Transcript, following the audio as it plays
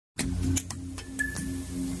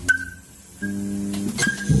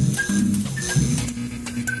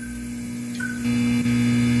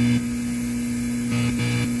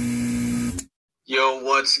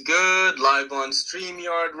What's good? Live on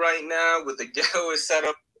StreamYard right now with the ghetto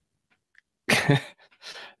setup.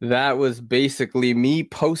 That was basically me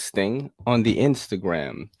posting on the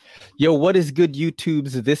Instagram. Yo, what is good,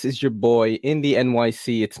 YouTubes? This is your boy in the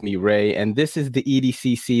NYC. It's me, Ray, and this is the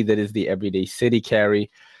EDCC that is the Everyday City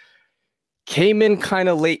Carry. Came in kind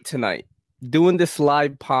of late tonight. Doing this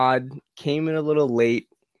live pod, came in a little late,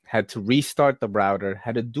 had to restart the router,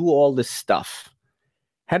 had to do all this stuff.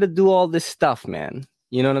 Man.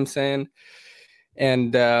 You know what I'm saying?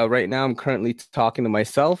 And right now I'm currently talking to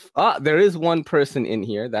myself. There is one person in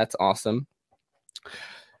here. That's awesome.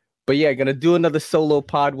 But yeah, gonna do another solo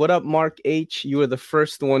pod. What up, Mark H? You are the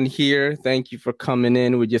first one here. Thank you for coming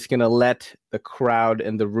in. We're just gonna let the crowd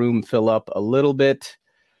and the room fill up a little bit.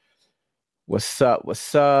 What's up?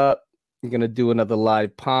 I'm gonna do another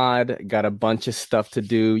live pod. Got a bunch of stuff to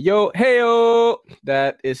do. Yo, heyo!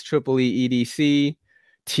 That is Triple E EDC.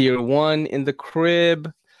 Tier 1 in the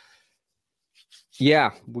crib.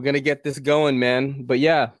 Yeah, we're going to get this going, man. But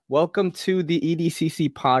yeah, welcome to the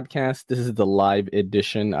EDCC podcast. This is the live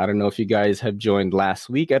edition. I don't know if you guys have joined last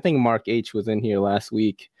week. I think Mark H was in here last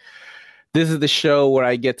week. This is the show where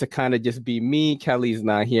I get to kind of just be me. Kelly's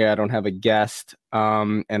not here. I don't have a guest.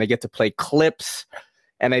 And I get to play clips.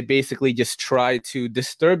 And I basically just try to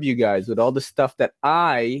disturb you guys with all the stuff that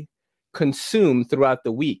I consume throughout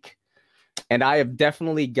the week. And I have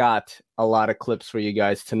definitely got a lot of clips for you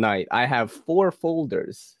guys tonight. I have 4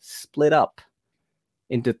 folders split up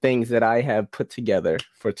into things that I have put together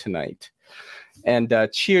for tonight. And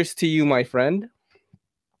cheers to you, my friends.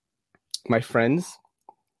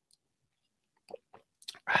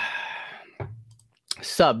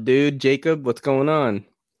 Sup, dude? Jacob, what's going on?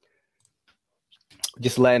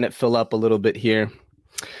 Just letting it fill up a little bit here.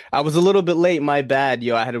 I was a little bit late, my bad,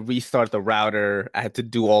 yo. I had to restart the router. I had to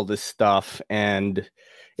do all this stuff, and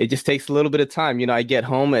it just takes a little bit of time. You know, I get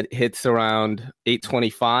home, it hits around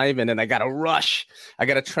 8:25, and then I got to rush. I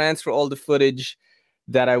got to transfer all the footage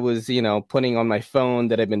that I was, putting on my phone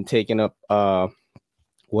that had been taken up.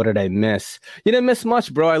 What did I miss? You didn't miss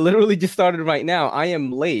much, bro. I literally just started right now. I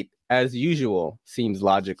am late, as usual. Seems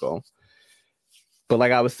logical. But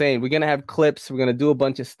like I was saying, we're going to have clips. We're going to do a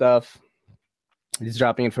bunch of stuff. He's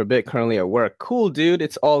dropping in for a bit, currently at work. Cool, dude.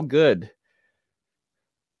 It's all good.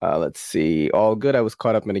 Let's see. All good. I was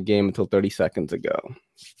caught up in a game until 30 seconds ago.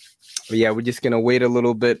 But yeah, we're just going to wait a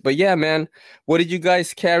little bit. But yeah, man, what did you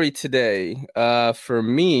guys carry today? For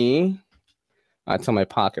me, it's on my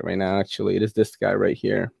pocket right now, actually. It is this guy right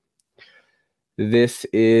here. This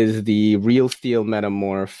is the Real Steel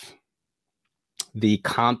Metamorph, the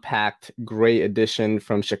compact gray edition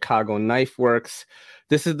from Chicago Knife Works.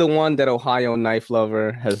 This is the one that Ohio Knife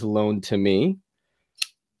Lover has loaned to me.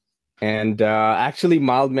 And actually,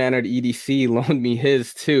 Mild Mannered EDC loaned me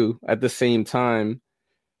his too at the same time.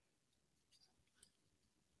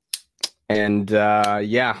 And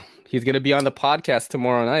yeah, he's going to be on the podcast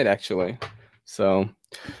tomorrow night, actually. So,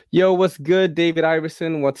 yo, what's good, David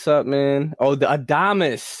Iverson? What's up, man? Oh, the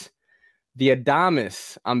Adamas.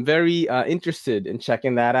 I'm very interested in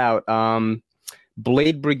checking that out.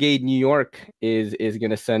 Blade Brigade New York is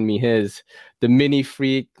going to send me his. The Mini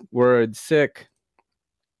Freak word sick.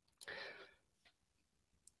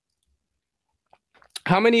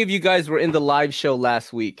 How many of you guys were in the live show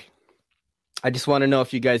last week? I just want to know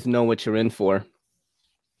if you guys know what you're in for.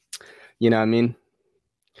 You know what I mean?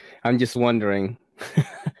 I'm just wondering.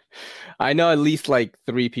 I know at least like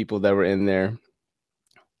 3 people that were in there.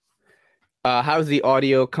 How's the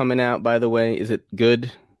audio coming out, by the way? Is it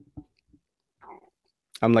good?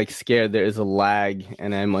 I'm like scared there is a lag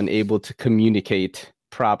and I'm unable to communicate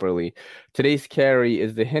properly. Today's carry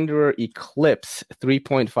is the Hinderer Eclipse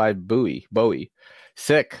 3.5 Bowie.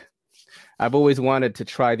 Sick. I've always wanted to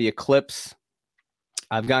try the Eclipse.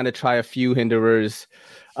 I've gotten to try a few Hinderers.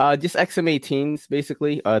 Just XM18s,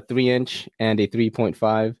 basically, a 3-inch and a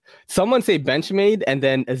 3.5. Someone say Benchmade, and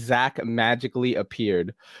then Zach magically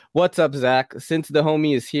appeared. What's up, Zach? Since the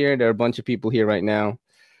homie is here, there are a bunch of people here right now.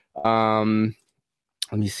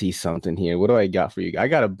 Let me see something here. What do I got for you? I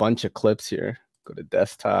got a bunch of clips here. Go to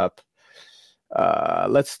desktop.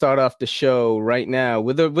 Let's start off the show right now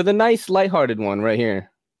with a nice lighthearted one right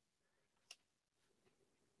here.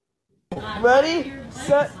 Ready?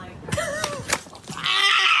 Set.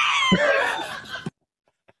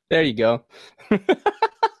 There you go.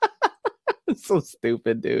 So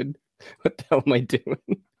stupid, dude. What the hell am I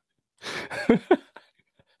doing?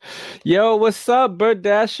 Yo, what's up, Bird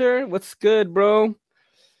Dasher? What's good, bro?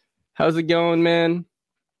 How's it going, man?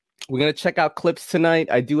 We're going to check out clips tonight.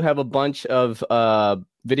 I do have a bunch of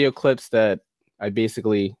video clips that I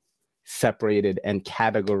basically separated and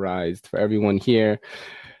categorized for everyone here.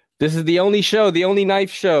 This is the only show, the only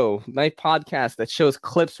knife podcast that shows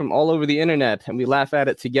clips from all over the internet, and we laugh at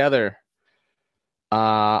it together.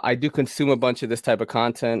 I do consume a bunch of this type of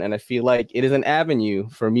content, and I feel like it is an avenue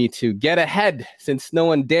for me to get ahead since no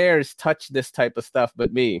one dares touch this type of stuff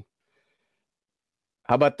but me.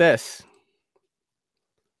 How about this?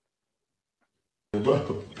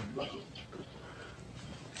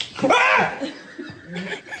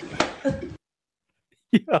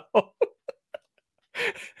 Yo.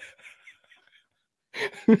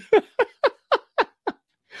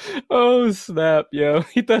 Oh snap, yo.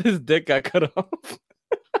 He thought his dick got cut off.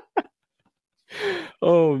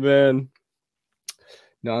 Oh man.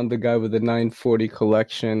 No, I'm the guy with the 940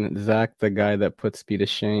 collection. Zach, the guy that puts me to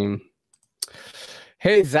shame.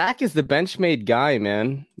 Hey, Zach is the Benchmade guy,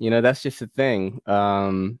 man. You know, that's just a thing.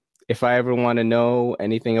 If I ever want to know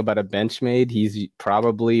anything about a Benchmade, he's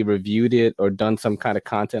probably reviewed it or done some kind of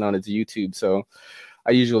content on his YouTube. So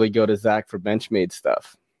I usually go to Zach for Benchmade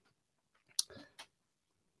stuff.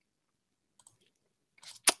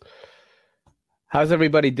 How's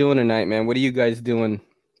everybody doing tonight, man? What are you guys doing?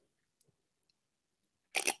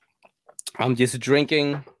 I'm just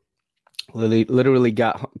drinking. Literally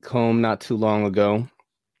got home not too long ago.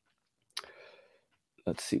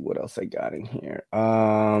 Let's see what else I got in here.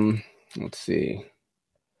 Let's see.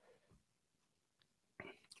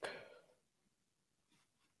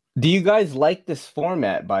 Do you guys like this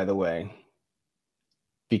format, by the way?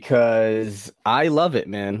 Because I love it,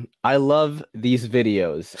 man. I love these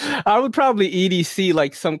videos. I would probably EDC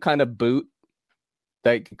like some kind of boot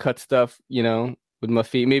that can cut stuff, you know, with my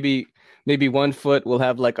feet. Maybe one foot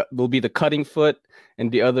will be the cutting foot, and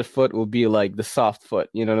the other foot will be like the soft foot.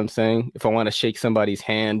 You know what I'm saying? If I want to shake somebody's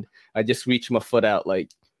hand, I just reach my foot out,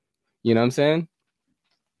 like, you know what I'm saying?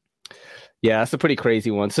 Yeah, that's a pretty crazy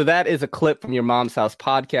one. So that is a clip from Your Mom's House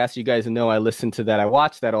podcast. You guys know I listen to that. I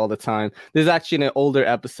watch that all the time. This is actually an older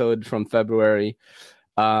episode from February.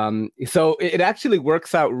 So it actually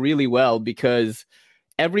works out really well because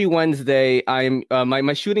every Wednesday, I'm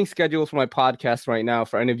my shooting schedule for my podcast right now,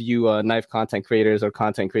 for any of you knife content creators or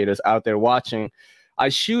content creators out there watching, I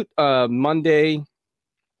shoot Monday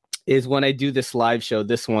is when I do this live show,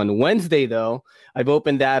 this one. Wednesday, though, I've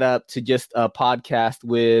opened that up to just a podcast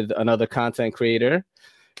with another content creator.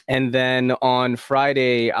 And then on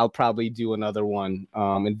Friday, I'll probably do another one.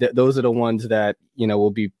 And those are the ones that, you know,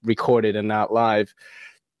 will be recorded and not live.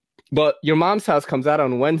 But Your Mom's House comes out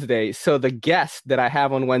on Wednesday. So the guest that I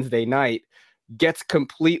have on Wednesday night gets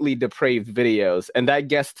completely depraved videos. And that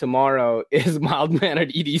guest tomorrow is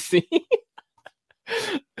Mild-Mannered EDC.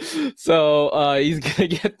 So he's gonna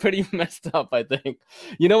get pretty messed up, I think.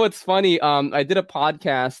 You know what's funny? I did a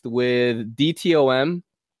podcast with DTOM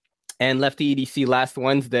and Lefty EDC last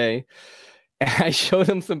Wednesday, and I showed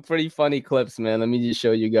him some pretty funny clips, man. Let me just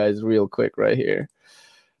show you guys real quick right here.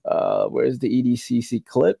 Where's the EDCC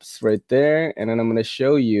clips? Right there. And then I'm gonna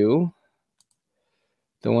show you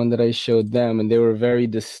the one that I showed them, and they were very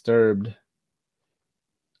disturbed.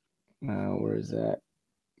 Where is that?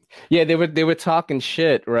 Yeah, they were talking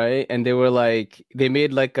shit, right? And they were like, they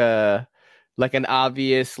made like an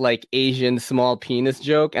obvious like Asian small penis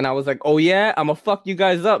joke, and I was like, oh yeah, I'm gonna fuck you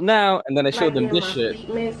guys up now. And then I showed them this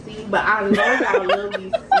shit. Messy, but I know y'all love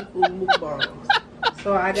these seafood mukbangs,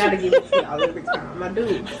 so I gotta give it to y'all every time I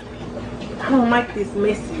do. I don't like this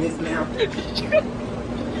messiness now.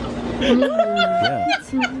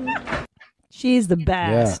 Yeah. She's the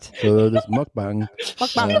best. Yeah. So this mukbang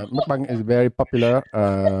is very popular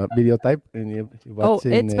video type. And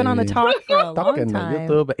it's been on the talk for a long time.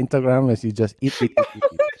 YouTube, Instagram, as you just eat.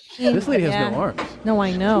 This lady has no arms. No,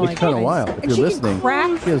 I know. It's kind of wild. If you're listening,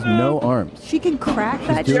 she has no arms. She can crack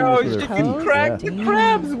that. Yo, she can crack the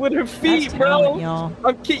crabs with her feet, bro.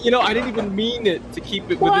 You know, I didn't even mean it to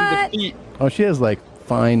keep it within the feet. Oh, she has like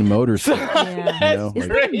fine motor skills. Yeah. You know,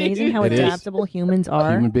 isn't it amazing how adaptable humans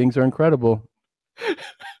are? Human beings are incredible.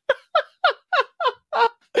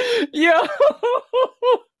 Yo.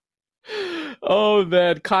 Oh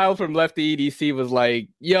man, Kyle from Lefty EDC was like,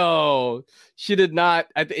 yo, she did not.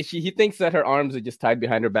 He thinks that her arms are just tied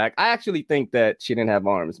behind her back. I actually think that she didn't have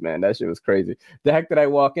arms, man. That shit was crazy. The heck did I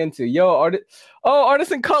walk into? Yo,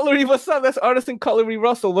 Artisan Cutlery, what's up? That's Artisan Cutlery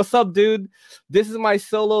Russell. What's up, dude? This is my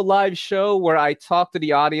solo live show where I talk to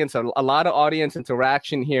the audience, a lot of audience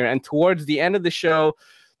interaction here. And towards the end of the show,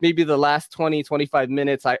 maybe the last 20, 25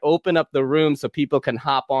 minutes, I open up the room so people can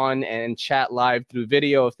hop on and chat live through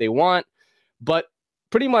video if they want. But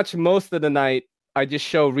pretty much most of the night, I just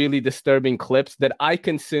show really disturbing clips that I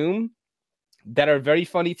consume that are very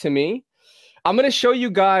funny to me. I'm going to show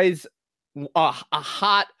you guys a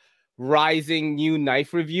hot rising new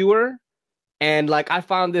knife reviewer. And like I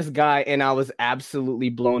found this guy and I was absolutely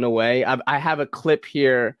blown away. I have a clip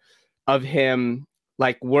here of him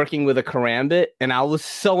like working with a karambit, and I was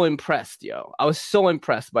so impressed, yo. I was so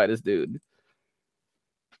impressed by this dude.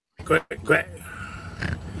 Quit.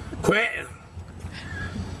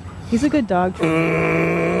 He's a good dog.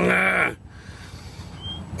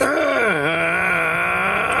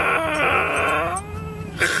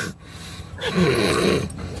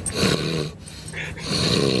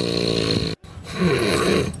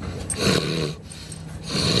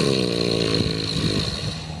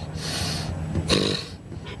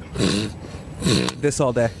 This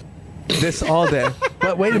all day.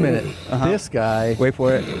 But wait a minute. This guy, Wait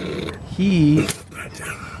for it. he's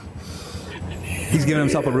He's giving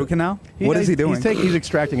himself a root canal? What is he doing? He's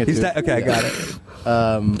extracting it. Okay, I got it.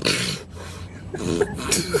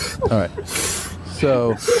 All right.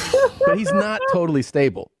 So, but he's not totally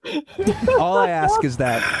stable. All I ask is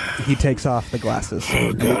that he takes off the glasses.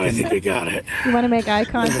 Oh, God, I think I got it. You want to make eye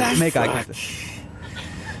contact? Make eye contact.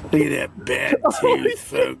 Look at that bad tooth,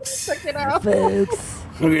 folks. Folks.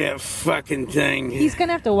 Look at that fucking thing. He's going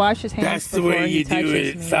to have to wash his hands That's the before way he you do touches it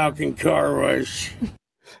at me. Falcon Car Wash.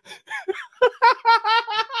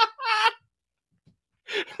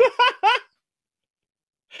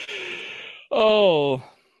 Oh,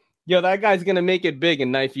 yo, that guy's gonna make it big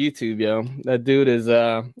in knife YouTube, yo. That dude is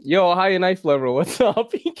yo, hi knife lover, what's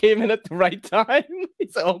up? He came in at the right time.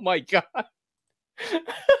 He's oh my god.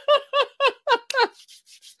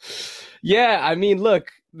 Yeah, I mean,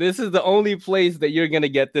 look, this is the only place that you're gonna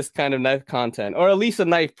get this kind of knife content, or at least a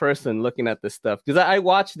knife person looking at this stuff. Because I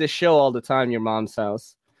watch this show all the time, Your Mom's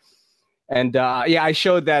House. And yeah, I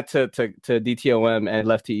showed that to DTOM and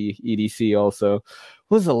Lefty EDC also.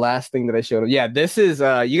 What was the last thing that I showed him? Yeah, this is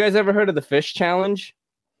you guys ever heard of the fish challenge?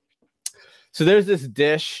 So there's this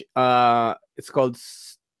dish, it's called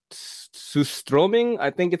sustroming.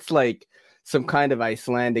 I think it's like some kind of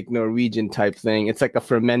Icelandic Norwegian type thing. It's like a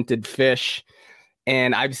fermented fish.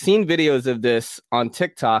 And I've seen videos of this on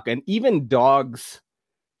TikTok, and even dogs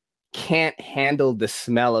can't handle the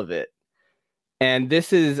smell of it. And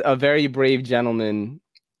this is a very brave gentleman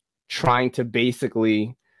trying to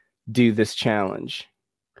basically do this challenge.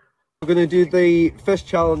 We're going to do the fish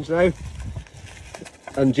challenge now.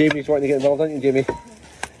 And Jamie's wanting to get involved, aren't you, Jamie?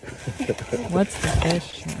 What's the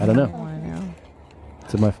fish? I don't know. wanna know.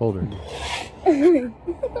 It's in my folder.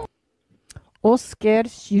 Oscar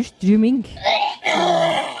Schuströming.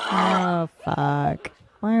 Oh, fuck.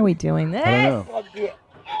 Why are we doing this? I don't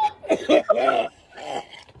know.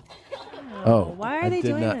 Oh, Why are they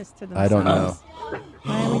doing this to themselves? I don't know.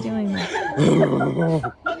 Why are we doing this?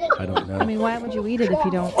 I don't know. I mean, why would you eat it if you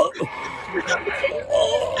don't?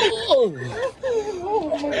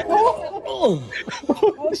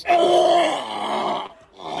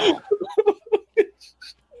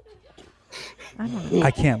 I don't know. I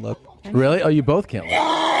can't look. Really? Oh, you both can't look.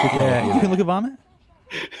 Yeah, you can look at vomit?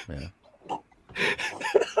 Yeah.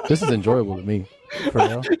 This is enjoyable to me. For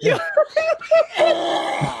real? Yeah.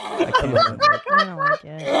 I can't look. I don't like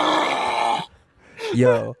it.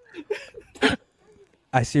 Yo.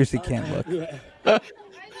 I seriously can't look.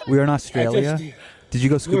 We were in Australia. Did you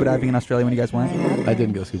go scuba diving in Australia when you guys went? I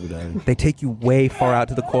didn't go scuba diving. They take you way far out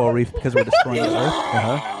to the coral reef because we're destroying the earth.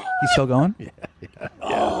 Uh-huh. You still going? Yeah.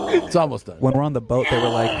 It's almost done. When we're on the boat, they were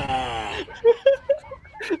like, I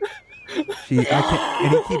can't,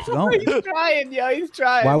 and he keeps going. He's trying, yo, he's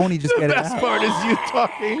trying. Why won't he just get it out? part is you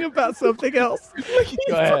talking about something else.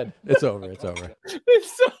 Go ahead. It's over. It's over.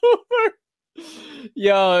 It's over.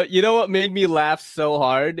 Yo, you know what made me laugh so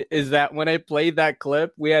hard is that when I played that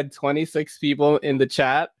clip, we had 26 people in the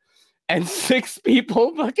chat and 6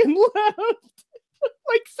 people fucking left.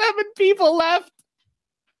 Like 7 people left.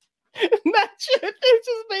 And that shit, it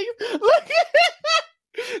just makes look at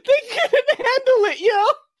they couldn't handle it, yo.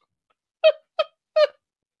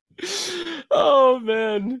 Oh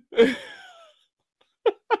man.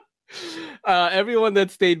 Everyone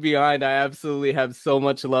that stayed behind, I absolutely have so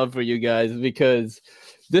much love for you guys because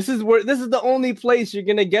this is the only place you're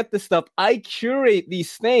gonna get this stuff. I curate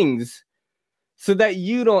these things so that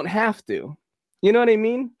you don't have to. You know what I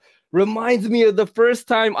mean? Reminds me of the first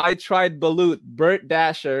time I tried balut. Bert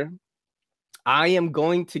Dasher. I am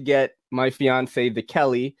going to get my fiance, the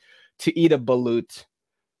Kelly, to eat a balut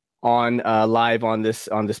on live on this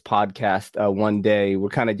podcast one day. We're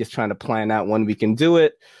kind of just trying to plan out when we can do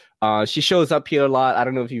it. She shows up here a lot. I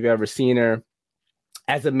don't know if you've ever seen her.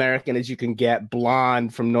 As American as you can get,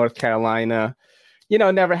 blonde from North Carolina. You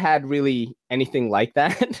know, never had really anything like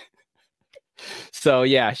that. So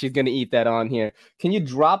yeah, she's gonna eat that on here. Can you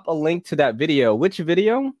drop a link to that video? Which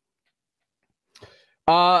video?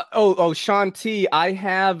 Sean T, I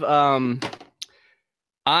have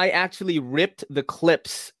I actually ripped the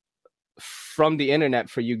clips from the internet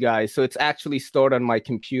for you guys, so it's actually stored on my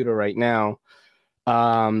computer right now.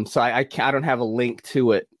 So I don't have a link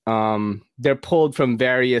to it. They're pulled from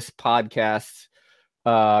various podcasts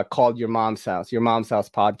called Your Mom's House. Your Mom's House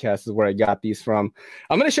podcast is where I got these from.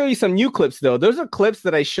 I'm going to show you some new clips, though. Those are clips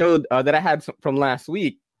that I showed that I had from last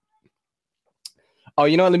week. Oh,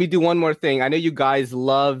 you know what? Let me do one more thing. I know you guys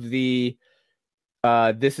love the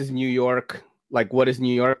This Is New York, like What is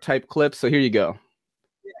New York type clips. So here you go.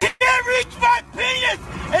 You can't reach my penis,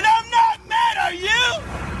 and I'm not mad, are you?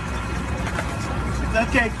 It's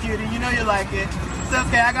okay, cutie. You know you like it. It's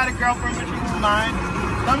okay. I got a girlfriend, but you won't mind.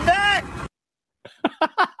 Come back!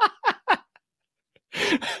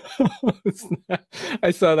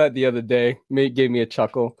 I saw that the other day. Gave me a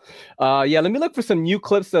chuckle. Yeah, let me look for some new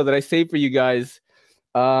clips though that I saved for you guys.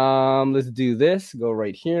 Let's do this. Go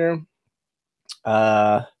right here.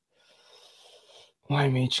 YMH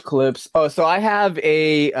clips. Oh, so I have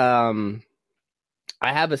a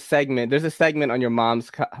segment. There's a segment on Your Mom's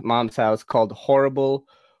House called Horrible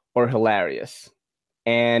or Hilarious,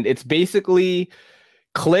 and it's basically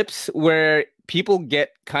clips where people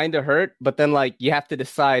get kind of hurt, but then like you have to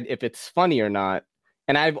decide if it's funny or not.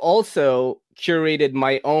 And I've also curated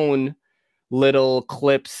my own little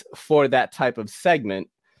clips for that type of segment.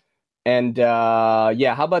 And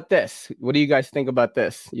yeah, how about this? What do you guys think about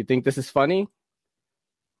this? You think this is funny?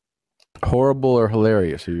 Horrible or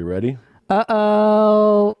hilarious? Are you ready?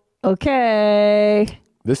 Uh-oh. Okay.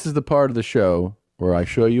 This is the part of the show where I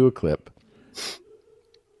show you a clip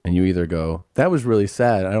and you either go, that was really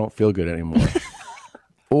sad, I don't feel good anymore.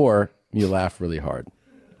 Or you laugh really hard.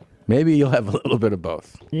 Maybe you'll have a little bit of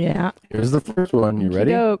both. Yeah. Here's the first one. You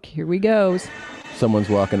ready? Here we go. Someone's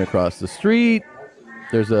walking across the street.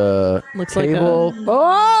 There's a Looks table. like a...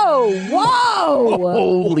 Whoa!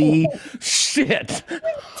 Holy shit.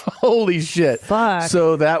 Holy shit. Fuck.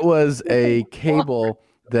 So that was a cable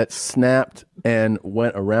that snapped and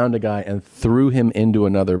went around a guy and threw him into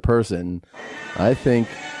another person. I think...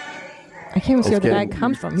 I can't even see where the guy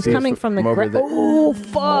comes from. He's coming from the ground. Oh,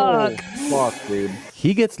 fuck. Fuck, dude.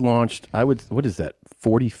 He gets launched, what is that,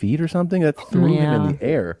 40 feet or something? That threw him in the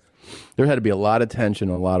air. There had to be a lot of tension,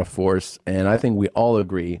 a lot of force, and I think we all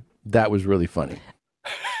agree that was really funny.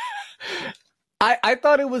 I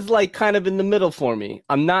thought it was like kind of in the middle for me.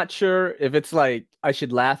 I'm not sure if it's like I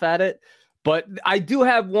should laugh at it, but I do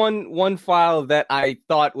have one file that I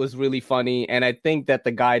thought was really funny, and I think that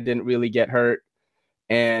the guy didn't really get hurt.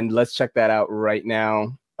 And let's check that out right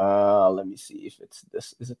now. Let me see if it's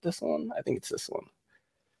this. Is it this one? I think it's this one.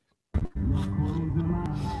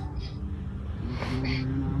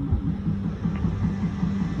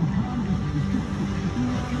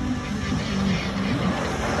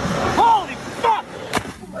 Holy fuck!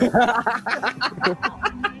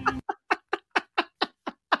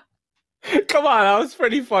 Come on, that was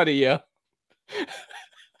pretty funny, yo.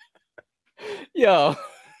 Yo.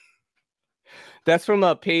 That's from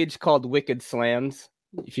a page called Wicked Slams.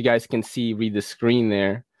 If you guys can read the screen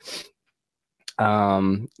there.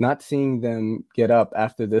 Not seeing them get up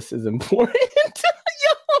after this is important.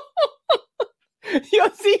 Yo,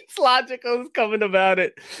 seems logical is coming about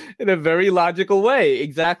it in a very logical way.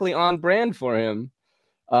 Exactly on brand for him.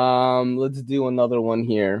 Let's do another one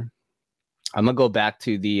here. I'm gonna go back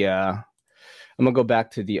to the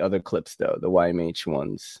other clips though, the YMH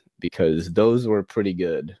ones, because those were pretty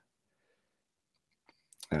good.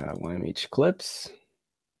 YMH clips.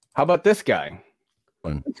 How about this guy?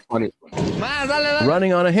 It's funny.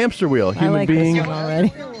 Running on a hamster wheel. Human I like being. this one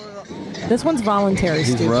already. This one's voluntary.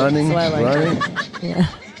 He's stupid, running, so I like running. it. Yeah.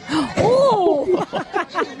 Oh!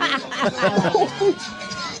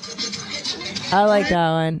 I like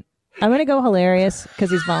that one. I'm gonna go hilarious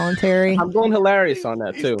because he's voluntary. I'm going hilarious on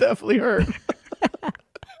that too. He's definitely hurt.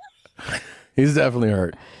 He's definitely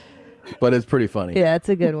hurt, but it's pretty funny. Yeah, it's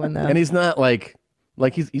a good one though. And he's not like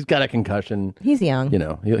he's got a concussion. He's young. You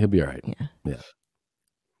know, he'll be all right. Yeah.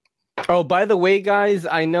 Oh, by the way, guys,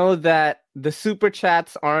 I know that the super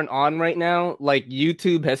chats aren't on right now. Like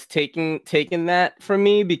YouTube has taken that from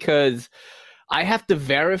me because I have to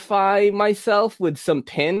verify myself with some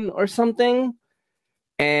pin or something.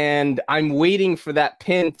 And I'm waiting for that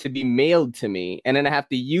pin to be mailed to me. And then I have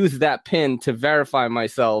to use that pin to verify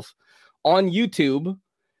myself on YouTube.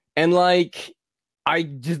 And like, I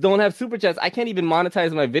just don't have super chats. I can't even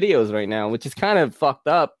monetize my videos right now, which is kind of fucked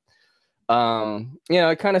up.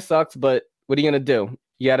 It kind of sucks, but what are you going to do?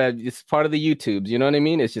 It's part of the YouTubes. You know what I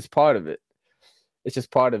mean? It's just part of it. It's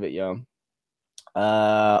just part of it, yo.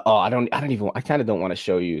 I kind of don't want to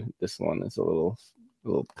show you this one. It's a little a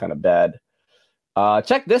little kind of bad.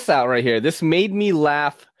 Check this out right here. This made me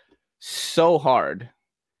laugh so hard.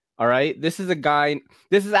 All right. This is a guy.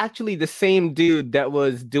 This is actually the same dude that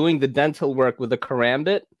was doing the dental work with the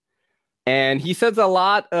Karambit. And he says a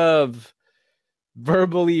lot of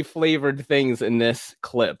verbally flavored things in this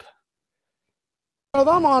clip. Well,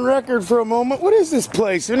 I'm on record for a moment. What is this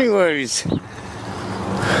place, anyways?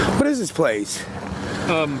 What is this place?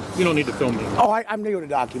 You don't need to film me. Oh, I'm doing a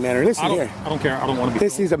documentary. Listen here. I don't care. I don't want to be.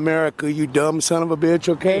 This is America, you dumb son of a bitch,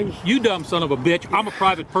 okay? You dumb son of a bitch. I'm a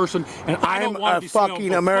private person, and I don't want to be filmed. I'm a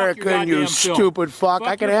fucking American, you stupid fuck.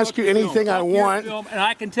 I can ask you anything I want. And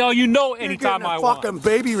I can tell you no anytime I want. Fucking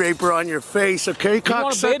baby raper on your face, okay, cocksucker? You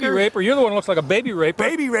want a baby raper? You're the one who looks like a baby raper.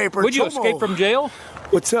 Baby raper, Would you Chomo. escape from jail?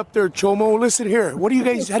 What's up there, Chomo? Listen here. What do you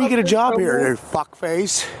guys, how do you get a job here, there,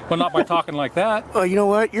 fuckface? Well, not by talking like that. Oh, you know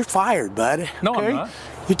what? You're fired, bud. No, okay? I'm not.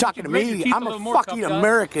 You're talking to me. I'm a fucking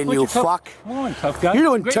American, you tough, fuck. Come on, tough guy. You're the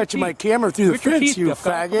one touching my camera through the fence, you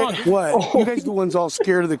faggot. What? Oh. You guys the ones all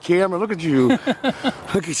scared of the camera. Look at you.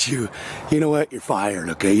 Look at you. You know what? You're fired,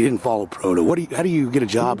 okay? You didn't follow Proto. How do you get a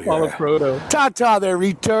job here? Follow Proto. Ta-ta there,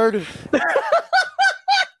 retard.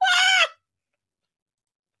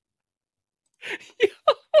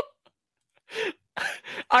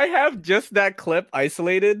 I have just that clip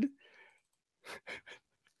isolated.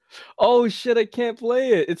 Oh shit, I can't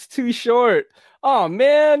play it. It's too short. Oh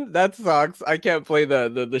man, that sucks. I can't play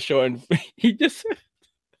the short. He just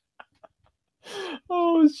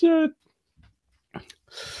Oh shit.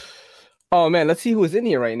 Oh man, let's see who's in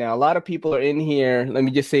here right now. A lot of people are in here. Let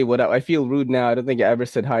me just say what up. I feel rude now. I don't think I ever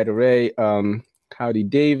said hi to Ray. Howdy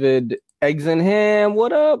David. Eggs and Ham.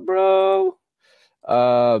 What up, bro?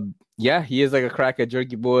 Yeah, he is like a crack at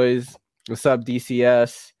Jerky Boys. What's up,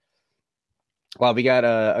 DCS? Wow, we got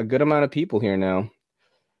a good amount of people here now.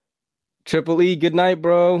 Triple E, good night,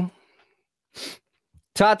 bro.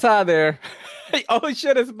 Ta-ta there. Oh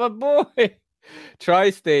shit, it's my boy.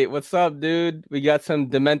 Tri-State, what's up, dude? We got some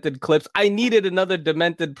demented clips. I needed another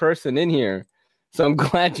demented person in here. So I'm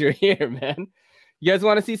glad you're here, man. You guys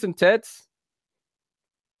want to see some tits?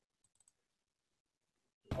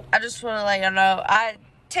 I just want to let you know,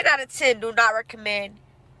 10 out of 10 do not recommend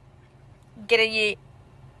getting it.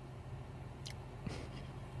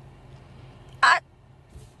 I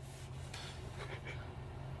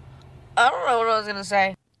don't know what I was going to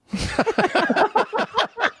say.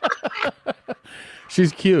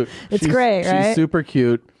 She's cute. It's great, right? She's super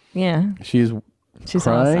cute. Yeah. She's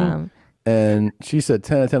crying, awesome. And she said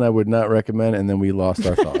 10 out of 10 I would not recommend, and then we lost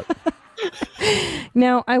our thought.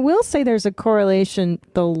 Now, I will say there's a correlation.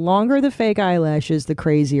 The longer the fake eyelashes, the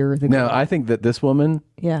crazier the girl. Now, I think that this woman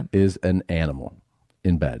is an animal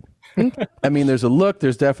in bed. I mean, there's a look.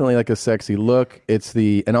 There's definitely like a sexy look. It's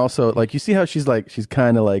and also like, you see how she's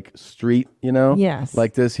kind of like street, you know? Yes.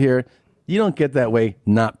 Like this here. You don't get that way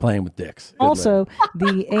not playing with dicks. Also,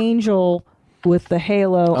 the angel with the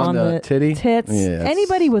halo on the titty? tits. Yeah,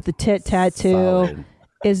 Anybody with a tit tattoo solid.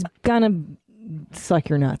 is gonna suck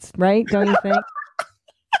your nuts, right? Don't you think?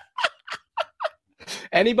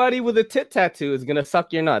 Anybody with a tit tattoo is gonna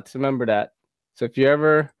suck your nuts. Remember that. So if you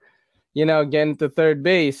ever, get into third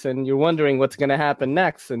base and you're wondering what's gonna happen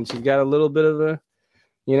next, and she's got a little bit of a,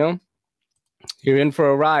 you're in for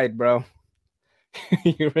a ride, bro.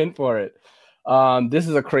 You're in for it. This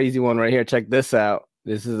is a crazy one right here. Check this out.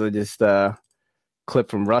 This is just a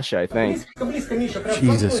clip from Russia, I think.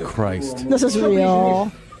 Jesus Christ. This is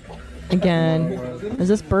real. Again, is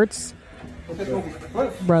this Bert's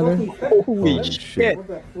brother? Holy shit.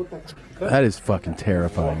 That is fucking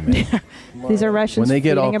terrifying, man. These are Russians. When they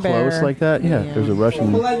get all feeding a close bear. like that, there's a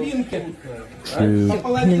Russian dude.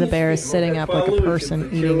 And the bear is sitting up like a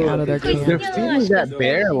person eating out of their can. They're feeding that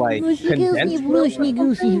bear like condensed.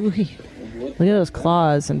 Look at those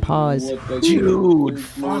claws and paws. Dude,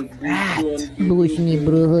 fuck that. No way,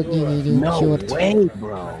 bro.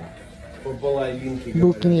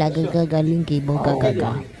 Looking like a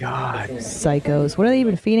God. Psychos. What are they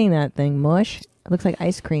even feeding that thing? Mush? It looks like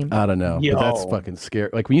ice cream. I don't know. But that's fucking scary.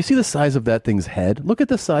 Like when you see the size of that thing's head, look at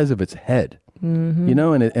the size of its head. Mm-hmm.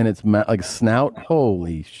 And its like snout.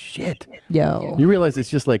 Holy shit. Yo. You realize it's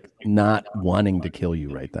just like not wanting to kill you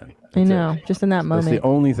right then. I know. Just in that moment. That's the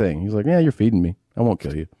only thing. He's like, yeah, you're feeding me. I won't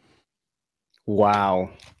kill you.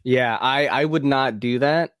 Wow. Yeah, I would not do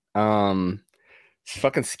that. It's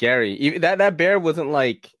fucking scary. That bear wasn't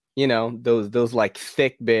like, those like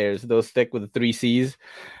thick bears, those thick with the 3 C's.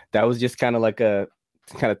 That was just kind of like a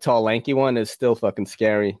kind of tall, lanky one. It's still fucking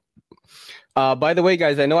scary. By the way,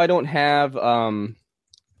 guys, I know I don't have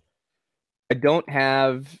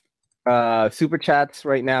super chats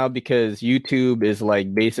right now because YouTube is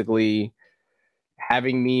like basically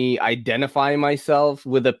having me identify myself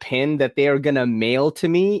with a pin that they are going to mail to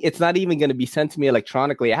me. It's not even going to be sent to me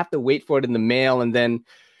electronically. I have to wait for it in the mail and then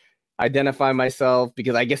identify myself,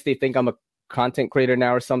 because I guess they think I'm a content creator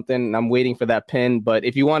now or something, and I'm waiting for that pin. But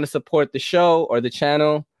if you want to support the show or the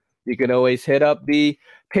channel, you can always hit up the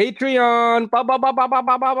Patreon.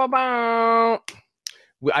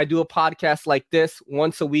 I do a podcast like this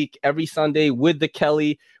once a week, every Sunday with the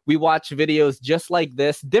Kelly. We watch videos just like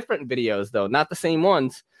this, different videos though, not the same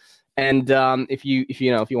ones. And if you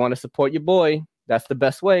want to support your boy, that's the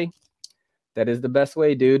best way. That is the best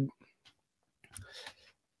way, dude.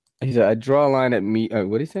 He said, I draw a line at me.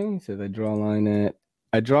 What are you saying? He says, I draw a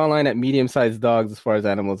line at medium-sized dogs as far as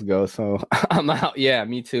animals go. So I'm out. Yeah,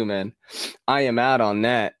 me too, man. I am out on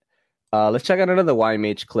that. Let's check out another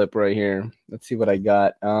YMH clip right here. Let's see what I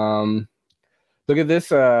got. Look at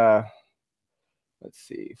this. Let's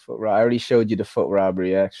see. I already showed you the foot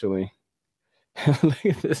robbery, actually. Look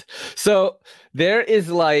at this. So there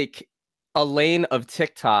is like a lane of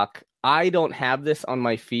TikTok. I don't have this on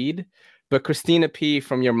my feed, but Christina P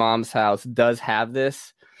from Your Mom's House does have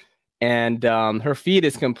this. And her feed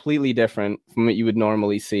is completely different from what you would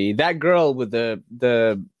normally see. That girl with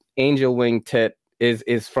the angel wing tit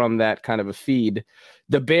is from that kind of a feed.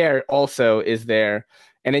 The bear also is there.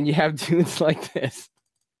 And then you have dudes like this.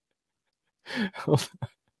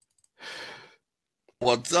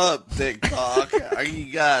 What's up, TikTok? How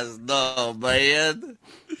you guys know, man?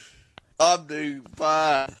 I'm doing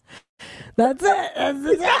fine. That's it. That's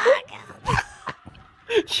the talk.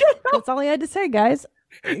 That's all he had to say, guys.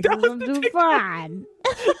 I'm doing fine.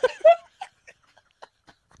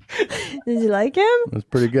 Did you like him? It was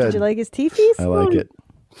pretty good. Did you like his teepees? I like it.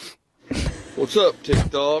 What's up,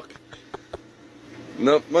 TikTok?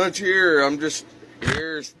 Not much here. I'm just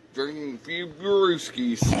here drinking a few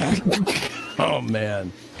brewskis. Oh,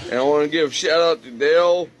 man. And I want to give a shout out to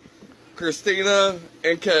Dale, Christina,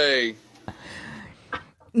 and Kay.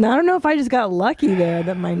 Now, I don't know if I just got lucky there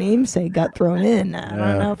that my namesake got thrown in. I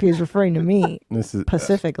don't know if he was referring to me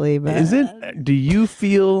specifically, but Is it? Do you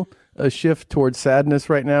feel a shift towards sadness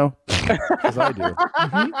right now? Because I do.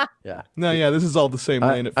 Yeah. No, yeah, this is all the same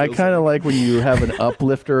lane. I kind of like when you have an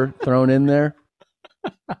uplifter thrown in there.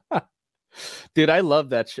 Dude, I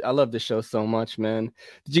love that. I love the show so much, man.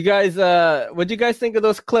 Did you guys? What did you guys think of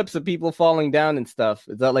those clips of people falling down and stuff?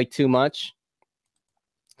 Is that like too much?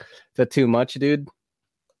 Is that too much, dude?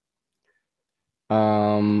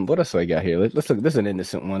 What else do I got here? Let's look. This is an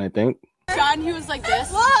innocent one, I think. John, he was like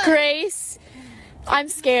this. What? Grace, I'm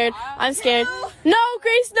scared. I'm scared. No,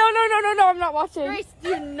 Grace, no, I'm not watching. Grace,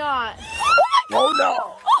 do not. Oh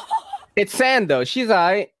no! It's Sand though. She's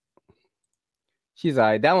alright. She's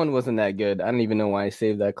alright. That one wasn't that good. I don't even know why I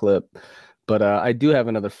saved that clip, but I do have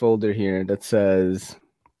another folder here that says.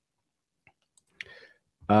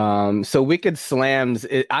 So Wicked Slams.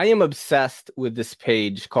 I am obsessed with this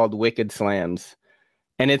page called Wicked Slams,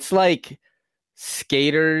 and it's like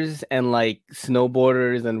skaters and like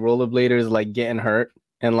snowboarders and rollerbladers like getting hurt,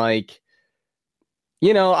 and like,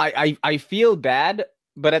 you know, I feel bad,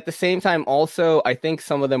 but at the same time also I think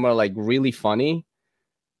some of them are like really funny,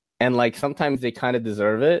 and like sometimes they kind of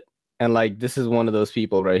deserve it, and like this is one of those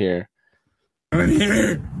people right here. Right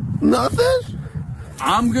here, nothing.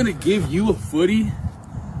 I'm gonna give you a footy.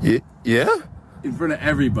 Yeah? In front of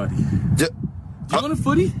everybody. Do you want a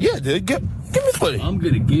footy? Yeah, dude. Give me a footy. I'm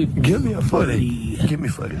gonna give me a footy. Give me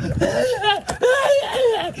a footy.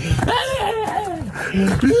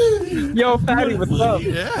 Yo, Fatty, what's up?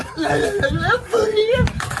 Yeah.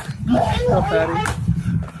 What's up, Fatty?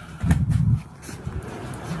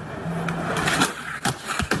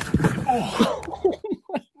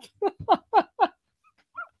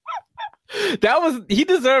 He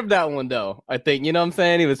deserved that one though, I think. You know what I'm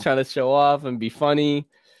saying? He was trying to show off and be funny,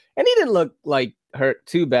 and he didn't look like hurt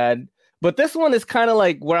too bad. But this one is kind of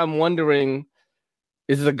like where I'm wondering,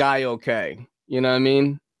 is the guy okay? You know what I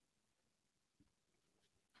mean?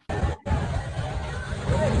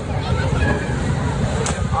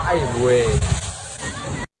 I win.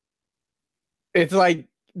 It's like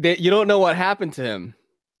you don't know what happened to him.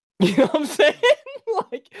 You know what I'm saying?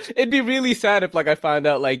 Like, it'd be really sad if like I found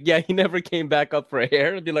out like, yeah, he never came back up for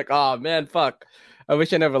air. It'd be like, oh man, fuck. I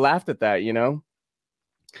wish I never laughed at that, you know?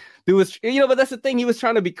 There was, you know, but that's the thing. He was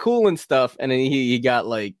trying to be cool and stuff, and then he got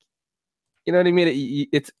like, you know what I mean?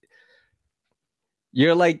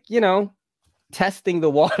 You're like, you know, testing the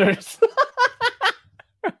waters.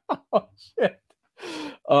 Oh shit.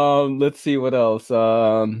 Let's see what else.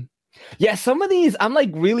 Yeah, some of these I'm like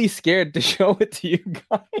really scared to show it to you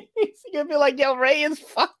guys. You're gonna be like, yo, Ray is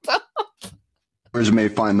fucked up. Viewers may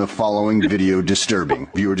find the following video disturbing.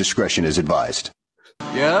 Viewer discretion is advised.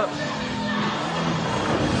 Yep.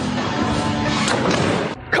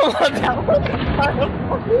 Come on, that was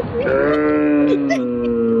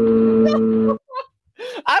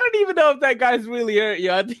I don't even know if that guy's really hurt,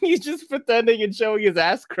 yo. I think he's just pretending and showing his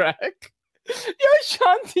ass crack. Yo,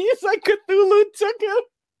 Shanti is like Cthulhu took him.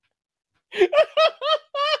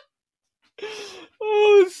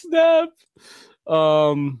 Oh, snap.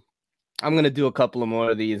 I'm gonna do a couple of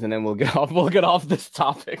more of these and then we'll get off this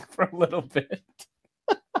topic for a little bit.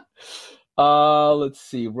 Let's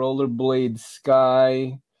see. Rollerblade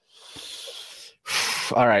Sky.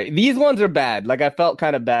 All right. These ones are bad. Like I felt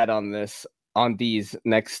kind of bad on these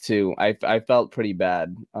next two. I felt pretty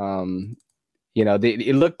bad. You know,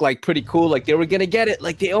 it looked like pretty cool, like they were gonna get it,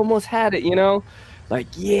 like they almost had it, you know? Like,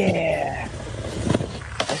 yeah.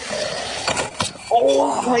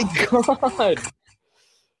 Oh my god.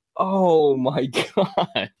 Oh my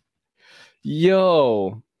god.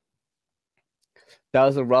 Yo. That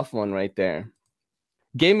was a rough one right there.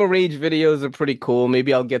 Gamer Rage videos are pretty cool.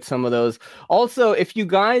 Maybe I'll get some of those. Also, if you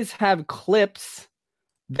guys have clips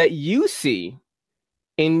that you see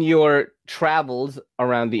in your travels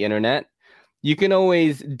around the internet, you can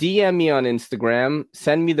always DM me on Instagram,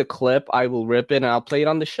 send me the clip, I will rip it, and I'll play it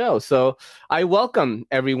on the show. So I welcome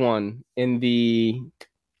everyone in the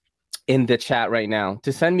chat right now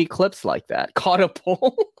to send me clips like that. Caught a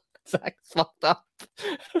pole? Zach's fucked up.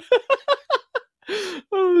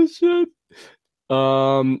 Oh, shit.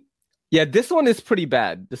 Yeah, this one is pretty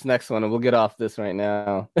bad. This next one, and we'll get off this right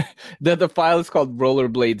now. The file is called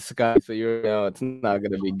Rollerblade Sky, so you know it's not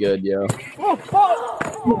gonna be good, yo.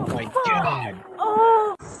 Oh my god.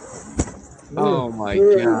 Oh my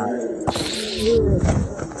god.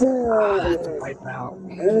 That's a wipe out.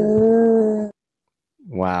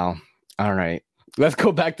 Wow. All right. Let's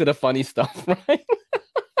go back to the funny stuff,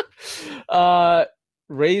 right?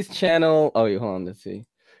 Ray's channel. Oh, hold on. Let's see.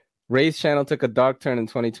 Ray's channel took a dark turn in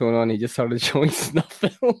 2021. He just started showing snuff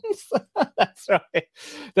films. That's right.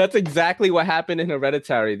 That's exactly what happened in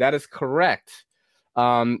Hereditary. That is correct.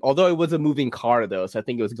 Although it was a moving car, though, so I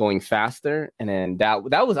think it was going faster. And then that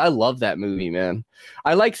was, I love that movie, man.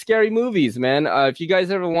 I like scary movies, man. If you guys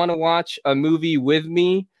ever want to watch a movie with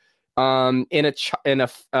me, in a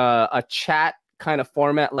chat kind of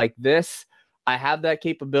format like this, I have that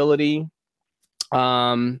capability.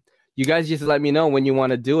 You guys just let me know when you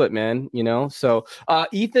want to do it, man. You know, so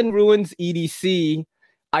Ethan Ruins EDC.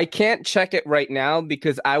 I can't check it right now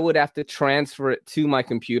because I would have to transfer it to my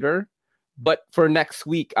computer. But for next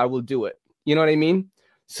week, I will do it. You know what I mean?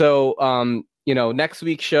 So, you know, next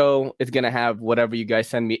week's show is gonna have whatever you guys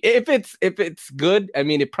send me. If it's good, I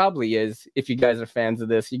mean, it probably is. If you guys are fans of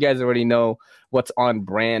this, you guys already know what's on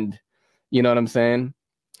brand. You know what I'm saying?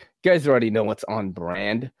 You guys already know what's on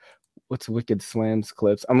brand. What's Wicked Slams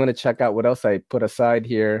clips? I'm gonna check out what else I put aside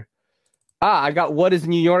here. I got What is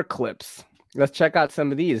New York clips. Let's check out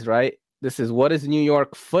some of these. Right? This is What is New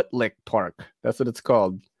York Footlick Park. That's what it's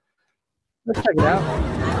called. Let's check it out.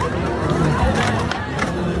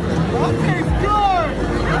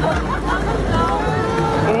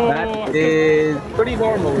 That is pretty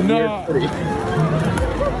normal. No.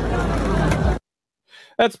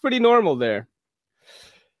 That's pretty normal there.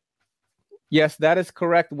 Yes, that is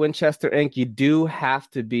correct, Winchester Inc. You do have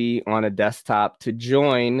to be on a desktop to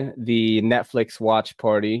join the Netflix watch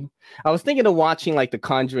party. I was thinking of watching like The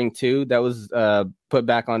Conjuring 2. That was put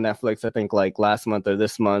back on Netflix, I think, like last month or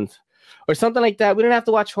this month. Or something like that. We don't have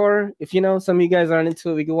to watch horror. If, you know, some of you guys aren't into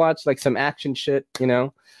it, we can watch like some action shit, you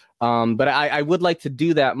know. But I would like to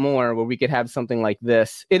do that more where we could have something like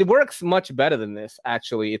this. It works much better than this,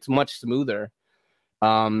 actually. It's much smoother.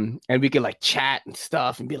 And we could like chat and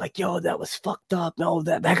stuff and be like, yo, that was fucked up. No,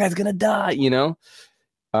 that guy's gonna die, you know?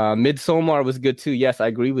 Midsommar was good too. Yes, I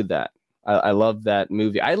agree with that. I love that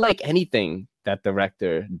movie. I like anything that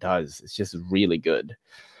director does. It's just really good.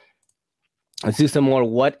 Let's do some more.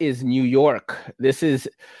 What is New York? This is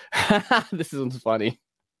this one's funny.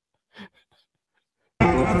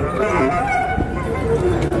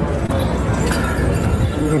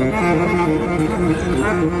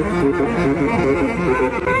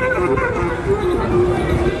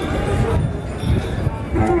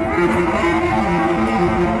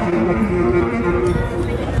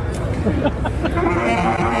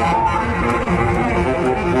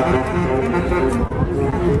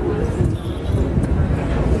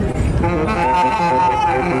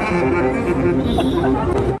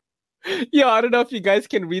 Yo, I don't know if you guys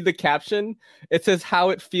can read the caption. It says how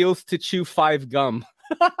it feels to chew 5 gum.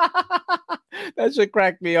 That should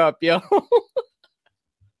crack me up, yo.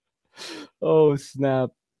 Oh,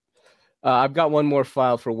 snap. I've got one more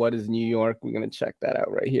file for What is New York. We're going to check that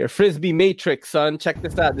out right here. Frisbee Matrix, son. Check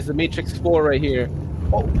this out. This is Matrix 4 right here.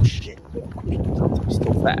 Oh, shit. I'm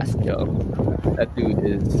so fast, yo. That dude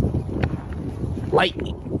is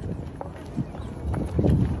lightning.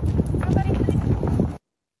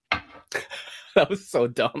 That was so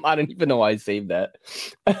dumb. I don't even know why I saved that.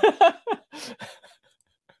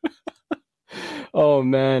 Oh,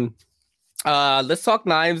 man. Let's talk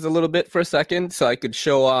knives a little bit for a second so I could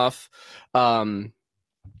show off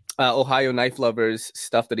Ohio Knife Lovers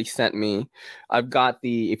stuff that he sent me. I've got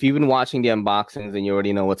if you've been watching the unboxings and you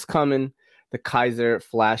already know what's coming, the Kaiser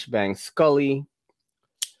Flashbang Scully.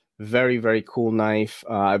 Very, very cool knife.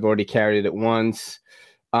 I've already carried it once.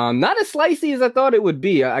 Not as slicey as I thought it would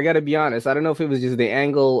be. I got to be honest. I don't know if it was just the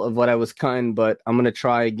angle of what I was cutting, but I'm going to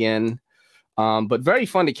try again. But very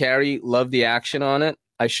fun to carry. Love the action on it.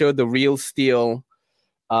 I showed the Real Steel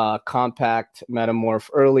compact Metamorph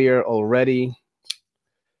earlier already.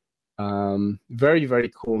 Very,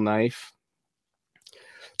 very cool knife.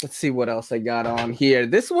 Let's see what else I got on here.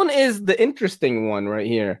 This one is the interesting one right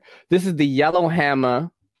here. This is the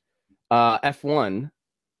Yellowhammer F1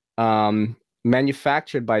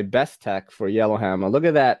 manufactured by Bestech for Yellowhammer. Look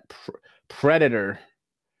at that Predator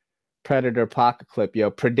pocket clip,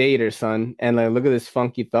 yo. Predator, son. And like, look at this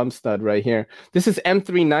funky thumb stud right here. This is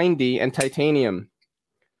M390 and titanium.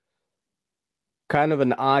 Kind of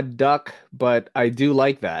an odd duck, but I do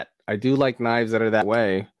like that. I do like knives that are that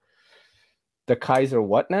way. The Kaiser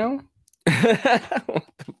what now? What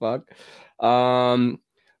the fuck?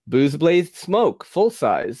 Booze Blazed Smoke, full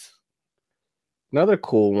size. Another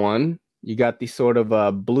cool one. You got the sort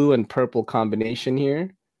of blue and purple combination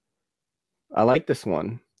here. I like this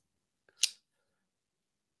one.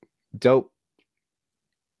 Dope.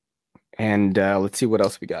 And let's see what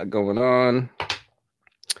else we got going on.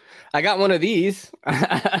 I got one of these.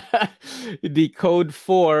 The Code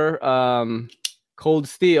 4 Cold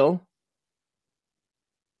Steel.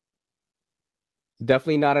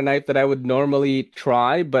 Definitely not a knife that I would normally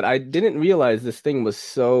try, but I didn't realize this thing was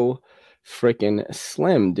so freaking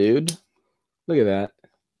slim, dude. Look at that.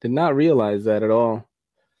 Did not realize that at all.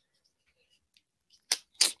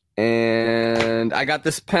 And I got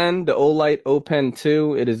this pen, the Olight O Pen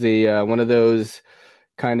 2. It is a one of those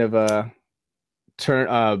kind of I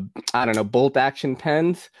don't know, bolt action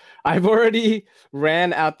pens. I've already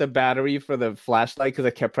ran out the battery for the flashlight because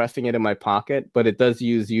I kept pressing it in my pocket, but it does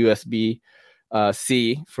use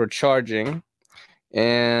USB-C for charging.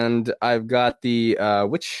 And I've got the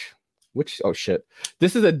which oh shit.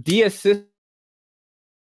 This is a D-Assist.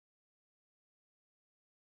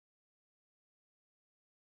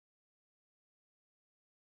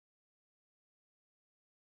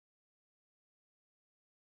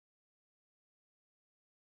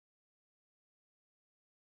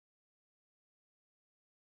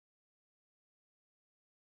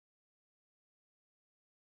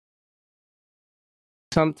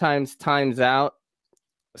 Sometimes times out.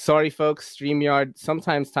 Sorry, folks. StreamYard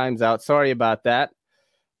sometimes times out. Sorry about that.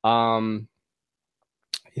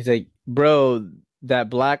 He's like, bro, that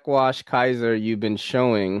Blackwash Kaiser you've been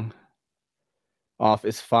showing off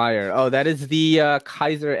is fire. Oh, that is the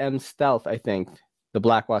Kaiser M Stealth, I think. The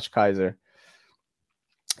Blackwash Kaiser.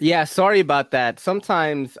 Yeah, sorry about that.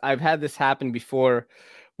 Sometimes I've had this happen before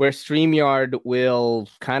where StreamYard will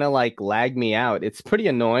kind of like lag me out. It's pretty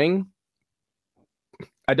annoying.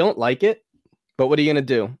 I don't like it, but what are you going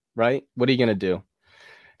to do, right? What are you going to do?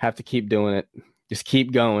 Have to keep doing it. Just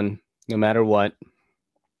keep going, no matter what.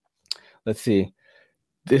 Let's see.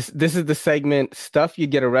 This is the segment, stuff you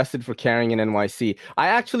get arrested for carrying in NYC. I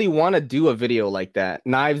actually want to do a video like that.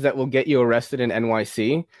 Knives that will get you arrested in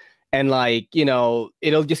NYC. And like, you know,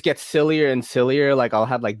 it'll just get sillier and sillier. Like I'll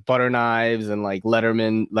have like butter knives and like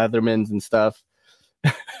Leathermans and stuff.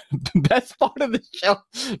 Best part of the show,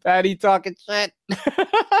 Patty talking shit.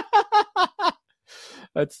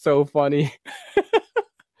 That's so funny.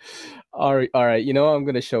 All right. You know, I'm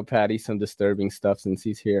gonna show Patty some disturbing stuff since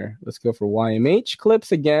he's here. Let's go for YMH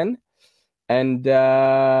clips again, and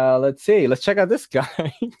let's see. Let's check out this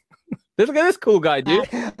guy. Look at this cool guy, dude.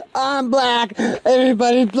 I'm black.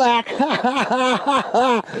 Everybody's black.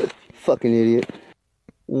 Fucking idiot.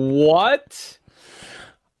 What?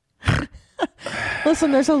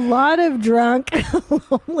 Listen, there's a lot of drunk,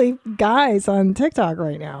 lonely guys on TikTok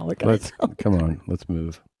right now. Come on, let's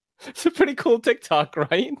move. It's a pretty cool TikTok,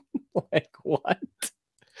 right? Like what?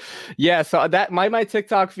 Yeah, so that my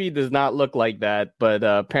TikTok feed does not look like that, but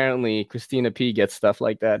apparently Christina P gets stuff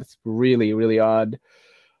like that. It's really, really odd.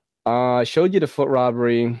 I showed you the foot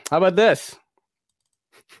robbery. How about this?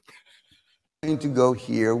 going to go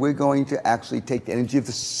here. We're going to actually take the energy of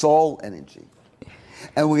the soul energy.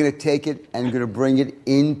 And we're going to take it and we're going to bring it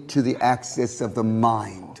into the axis of the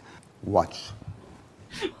mind. Watch.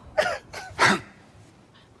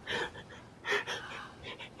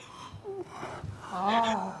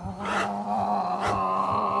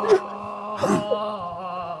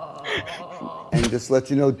 And just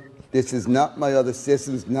let you know, this is not my other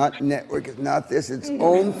systems, not network, it's not this, it's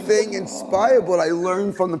own thing, inspired what I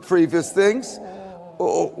learned from the previous things.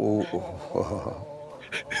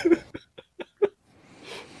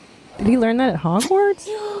 Did he learn that at Hogwarts?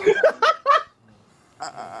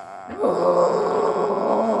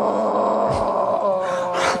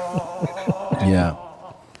 Yeah.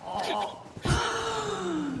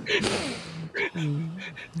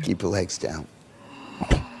 Keep your legs down.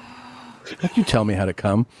 Don't you tell me how to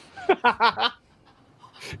come.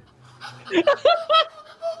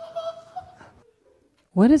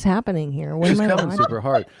 What is happening here? What She's am I coming watching? super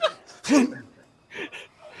hard.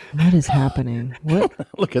 What is happening? What?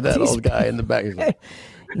 Look at that old guy in the back. He's like,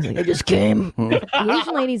 I just came. The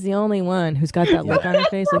Asian lady's the only one who's got that look on her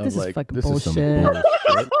face. Like, I'm this is like, fucking this is some bullshit.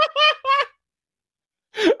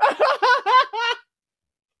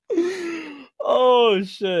 Oh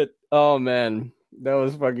shit. Oh man. That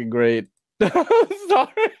was fucking great. Sorry.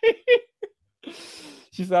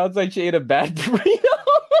 She sounds like she ate a bad burrito.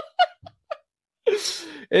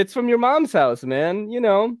 It's from your mom's house, man. You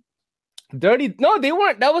know. Dirty. No, they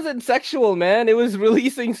weren't. That wasn't sexual, man. It was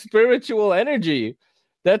releasing spiritual energy.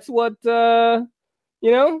 That's what you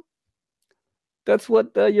know? That's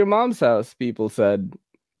what your mom's house people said.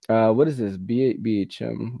 What is this?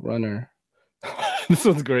 BHM runner. This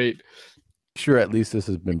one's great. Sure, at least this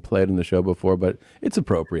has been played in the show before, but it's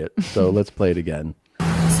appropriate. So let's play it again.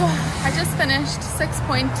 So I just finished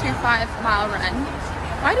 6.25-mile run.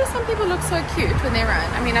 Why do some people look so cute when they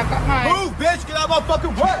run? I mean, I've got my... Move, bitch! Get out of my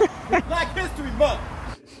fucking way! Black History Month!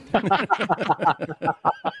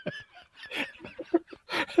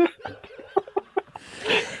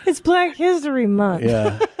 It's Black History Month.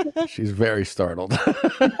 Yeah, she's very startled.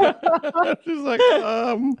 She's like,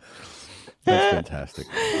 that's fantastic.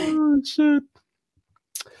 Oh shit.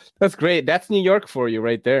 That's great. That's New York for you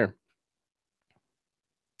right there.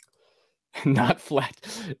 Not flat.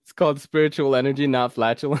 It's called spiritual energy, not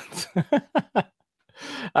flatulence.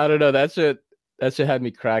 I don't know. That shit had me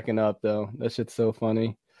cracking up though. That shit's so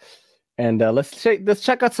funny. And let's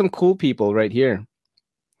check out some cool people right here.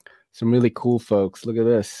 Some really cool folks. Look at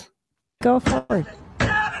this. Go for it.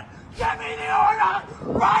 Get me the order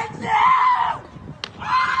right now!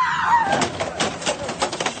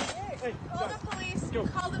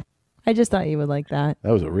 I just thought you would like that.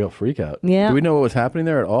 That was a real freak out. Yeah. Do we know what was happening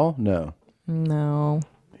there at all? No. No.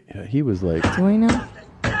 Yeah, he was like, Do I know?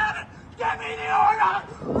 Get me the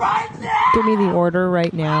order right now! Give me the order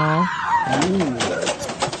right now.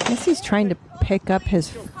 I guess he's trying to pick up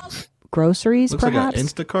his groceries, Looks perhaps. like an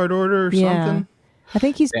Instacart order or Yeah. something. I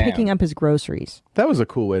think he's Damn. picking up his groceries. that was a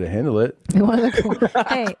cool way to handle it. It was a cool.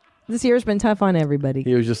 Hey, this year's been tough on everybody.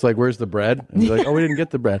 He was just like, where's the bread? And he's like, oh, we didn't get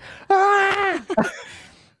the bread.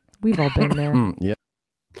 We've all been there. Yeah.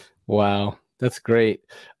 Wow. That's great.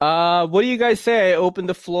 What do you guys say? I opened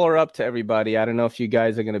the floor up to everybody. I don't know if you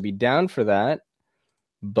guys are going to be down for that.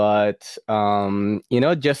 But, you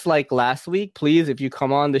know, just like last week, please, if you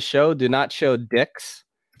come on the show, do not show dicks.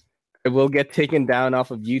 It will get taken down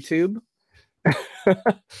off of YouTube.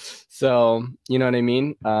 So, you know what I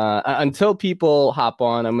mean? Until people hop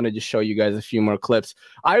on, I'm going to just show you guys a few more clips.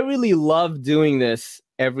 I really love doing this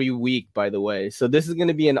every week, by the way. So this is going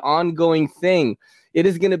to be an ongoing thing. It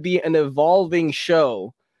is going to be an evolving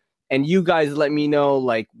show. And you guys let me know,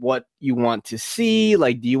 like, what you want to see.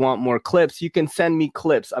 Like, do you want more clips? You can send me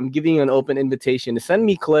clips. I'm giving you an open invitation to send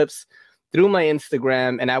me clips through my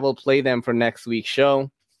Instagram, and I will play them for next week's show.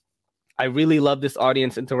 I really love this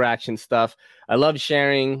audience interaction stuff. I love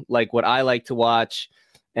sharing, like, what I like to watch.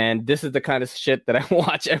 And this is the kind of shit that I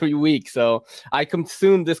watch every week. So I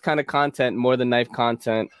consume this kind of content more than knife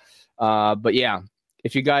content. But yeah,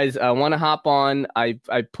 if you guys want to hop on, I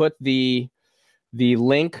put the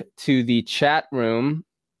link to the chat room.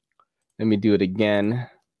 Let me do it again.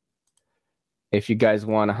 If you guys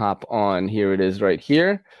want to hop on, here it is right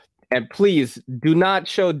here. And please do not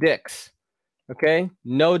show dicks. Okay?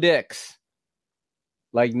 No dicks.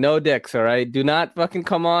 Like, no dicks, all right? Do not fucking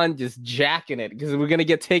come on just jacking it, because we're going to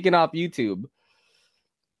get taken off YouTube.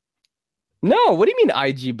 No, what do you mean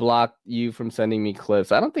IG blocked you from sending me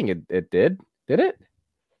clips? I don't think it did. Did it?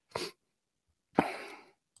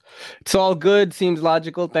 It's all good. Seems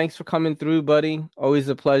logical. Thanks for coming through, buddy. Always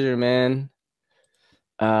a pleasure, man.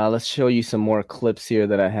 Let's show you some more clips here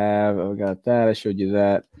that I have. Oh, I got that. I showed you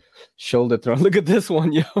that. Shoulder throw. Look at this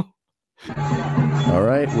one, yo. All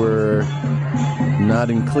right, we're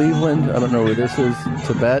not in Cleveland. I don't know where this is.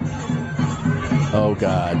 Tibet. Oh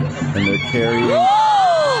God! And they're carrying.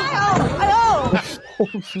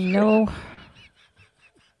 No.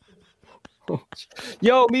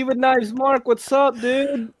 Yo, me with knives, Mark. What's up,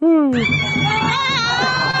 dude?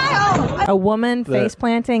 A woman face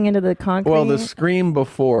planting into the concrete. Well, the scream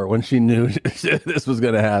before when she knew this was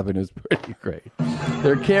going to happen is pretty great.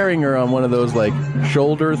 They're carrying her on one of those like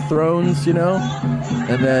shoulder thrones, you know,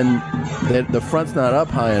 and then the front's not up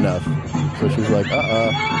high enough, so she's like,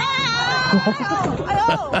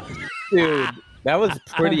 Dude, that was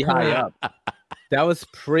pretty high up. That was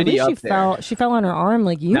pretty At up least there. She fell on her arm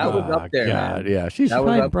like you. That did. was up there, God, man. yeah, she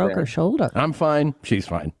probably broke her shoulder. I'm fine. She's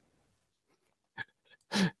fine.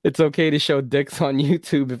 It's okay to show dicks on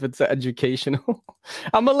YouTube if it's educational.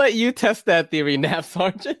 I'm gonna let you test that theory, Nav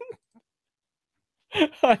Sergeant.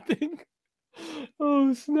 I think.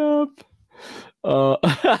 Oh snap!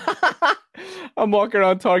 I'm walking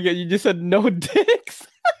around Target. You just said no dicks.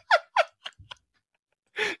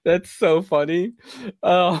 That's so funny.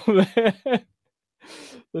 Oh man.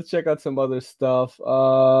 Let's check out some other stuff.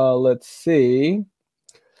 Let's see.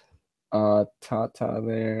 Tata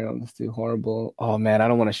there. Let's do horrible. Oh man, I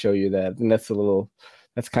don't want to show you that. And that's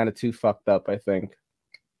kind of too fucked up, I think.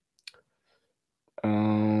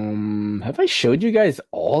 Have I showed you guys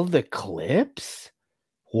all the clips?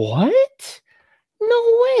 What?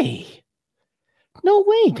 No way. No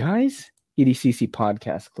way, guys. EDCC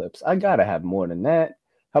podcast clips. I gotta have more than that.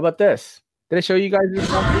 How about this? Did I show you guys this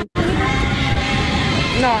one?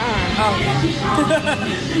 No.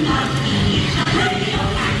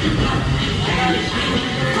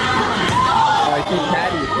 I see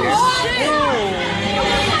Patty here.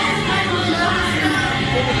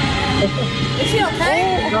 Is he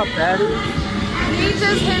okay? What's up, Patty? He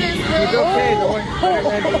just hit his head. He's okay. Don't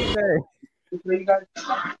worry. He's okay.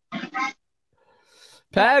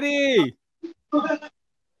 Patty!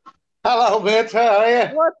 Hello, mate. How are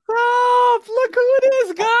you? What's up? Look who it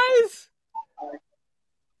is, guys.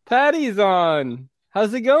 Patty's on.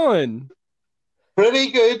 How's it going?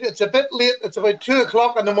 Pretty good. It's a bit late. It's about 2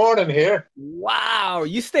 o'clock in the morning here. Wow,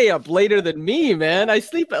 you stay up later than me, man. I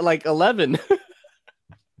sleep at like 11.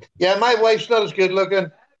 Yeah, my wife's not as good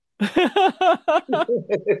looking.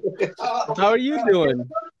 How are you doing?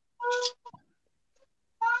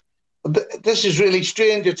 This is really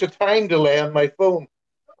strange. It's a time delay on my phone.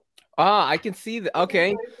 Ah, I can see that.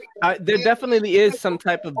 Okay. There definitely is some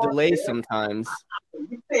type of delay sometimes.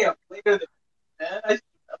 You stay up later than man. I sleep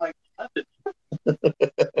at like 11.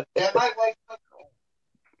 Yeah, my wife.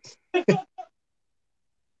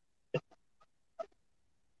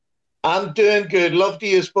 I'm doing good. Love to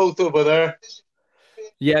use both over there.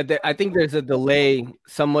 Yeah, I think there's a delay,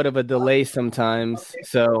 somewhat of a delay sometimes.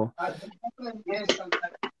 So,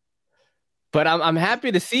 but I'm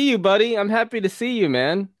happy to see you, buddy. I'm happy to see you,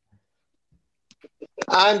 man.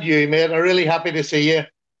 And you, mate. I'm really happy to see you.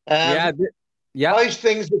 Yeah. How's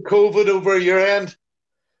things with COVID over your end?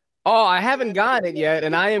 Oh, I haven't got it yet,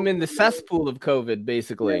 and I am in the cesspool of COVID,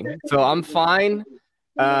 basically. So I'm fine.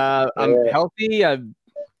 I'm healthy.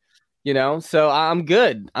 So I'm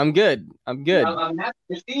good. I'm good. I'm happy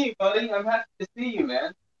to see you, buddy. I'm happy to see you,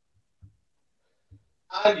 man.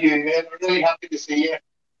 And you, man. I'm really happy to see you.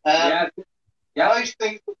 How's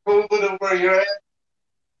things with COVID over your end?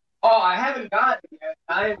 Oh, I haven't got it yet.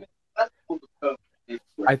 I am in the cesspool of COVID.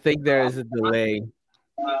 I think there is a delay.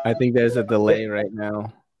 I think there's a delay right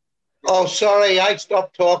now. Oh, sorry, I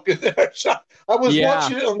stopped talking there. I was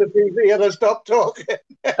watching it on the TV and I stopped talking.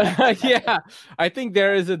 Yeah, I think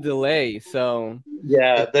there is a delay. So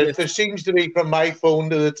yeah, there seems to be from my phone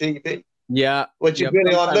to the TV. Yeah, which is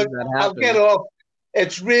really on. Look, I'll get off.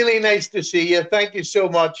 It's really nice to see you. Thank you so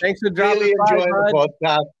much. Thanks for dropping really by, enjoying the bud.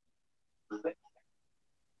 podcast.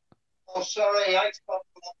 Oh, sorry, I stopped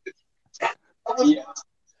talking. I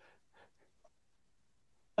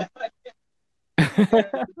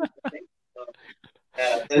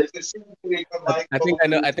think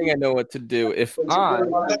I know what to do. If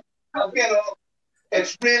I'll get off.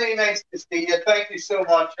 It's really nice to see you. Thank you so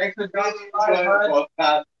much. Thanks for joining the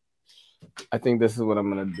podcast. I think this is what I'm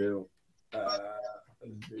gonna do. Let's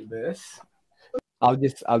do this.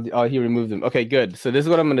 He removed them. Okay, good. So this is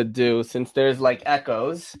what I'm gonna do. Since there's like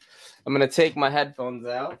echoes, I'm gonna take my headphones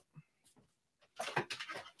out.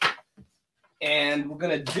 And we're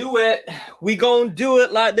gonna do it. We gonna do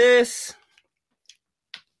it like this.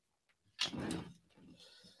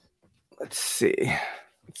 Let's see.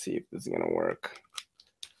 Let's see if this is gonna work.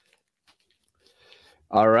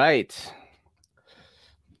 All right.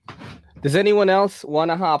 Does anyone else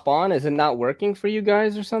want to hop on? Is it not working for you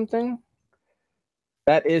guys or something?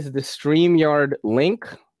 That is the StreamYard link.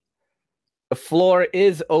 The floor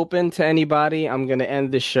is open to anybody. I'm going to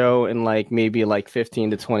end the show in maybe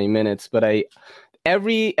 15 to 20 minutes, but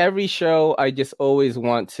every show I just always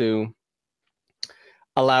want to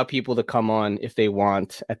allow people to come on if they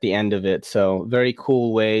want at the end of it. So very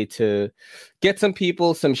cool way to get some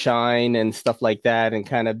people some shine and stuff like that, and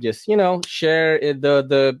kind of just, share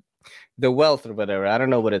the wealth or whatever. I don't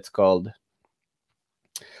know what it's called.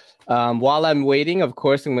 While I'm waiting, of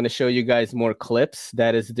course, I'm going to show you guys more clips.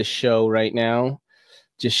 That is the show right now.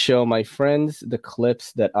 Just show my friends the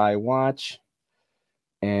clips that I watch.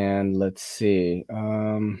 And let's see.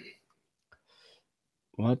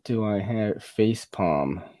 What do I have?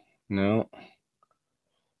 Facepalm. No.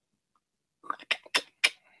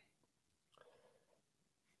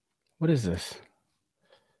 What is this?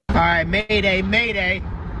 All right, mayday, mayday.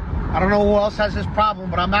 I don't know who else has this problem,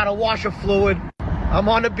 but I'm out of washer fluid. I'm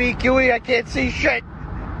on the BQE, I can't see shit.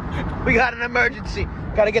 We got an emergency.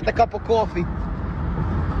 Gotta get the cup of coffee.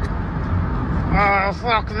 Oh,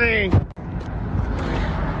 fuck me.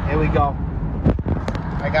 Here we go.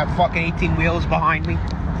 I got fucking 18 wheels behind me.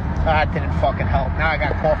 That didn't fucking help. Now I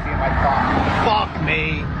got coffee in my car. Fuck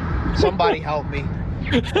me. Somebody help me.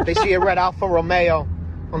 They see a red Alfa Romeo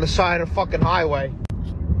on the side of the fucking highway.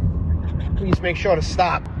 Please make sure to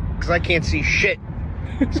stop, because I can't see shit.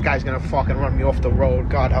 This guy's gonna fucking run me off the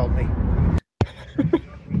road. God help me.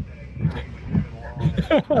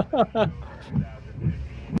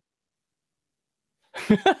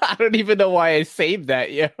 I don't even know why I saved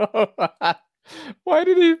that, yo. Why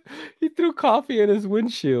did he threw coffee in his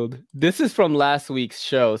windshield? This is from last week's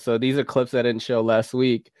show, so these are clips I didn't show last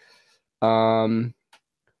week.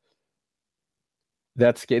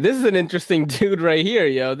 This is an interesting dude right here,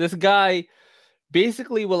 yo. This guy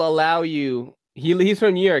basically will allow you. He's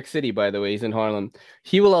from New York City, by the way. He's in Harlem.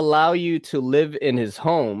 He will allow you to live in his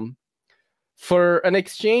home for an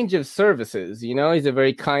exchange of services. He's a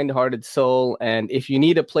very kind-hearted soul, and if you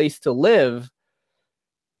need a place to live,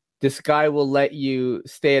 this guy will let you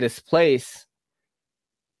stay at his place.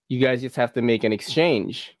 You guys just have to make an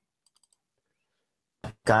exchange.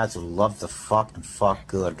 Guys who love to fuck and fuck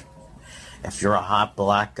good. If you're a hot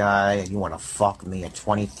black guy and you want to fuck me at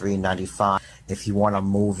 $23.95, if you want to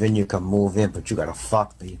move in, you can move in, but you gotta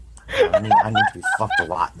fuck me. I need to be fucked a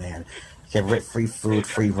lot, man. Get free food,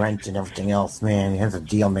 free rent, and everything else, man. Here's the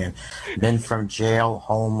deal, man. Men from jail,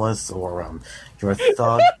 homeless, or you're a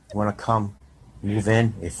thug, you want to come move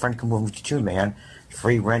in, your friend can move with you too, man.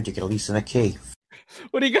 Free rent, you get a lease and a key.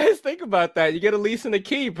 What do you guys think about that? You get a lease and a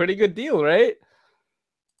key. Pretty good deal, right?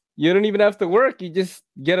 You don't even have to work. You just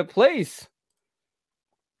get a place.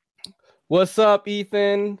 What's up,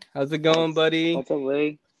 Ethan? How's it going, buddy? What's up,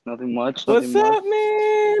 Lee? Nothing much. What's up,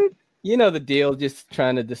 man? You know the deal. Just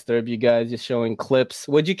trying to disturb you guys. Just showing clips.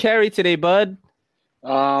 What'd you carry today, bud?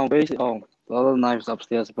 Basically, the other knives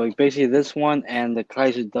upstairs, but basically this one and the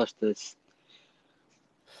Kaiser Dusters.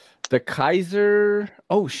 The Kaiser.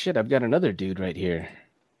 Oh shit! I've got another dude right here.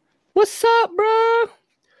 What's up, bro?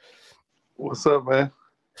 What's up, man?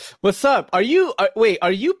 What's up? Are you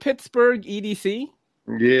Pittsburgh EDC?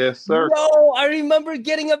 Yes, sir. Yo, I remember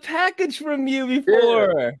getting a package from you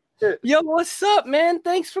before. Yeah. Yo, what's up, man?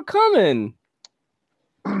 Thanks for coming.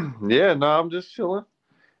 Yeah, no, I'm just chilling.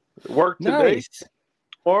 Work today. Nice.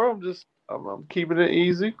 Or I'm keeping it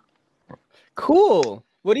easy. Cool.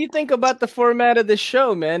 What do you think about the format of the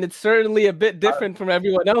show, man? It's certainly a bit different from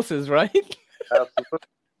everyone else's, right? Absolutely.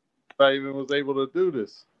 I even was able to do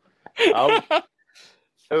this. I'm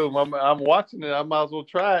watching it. I might as well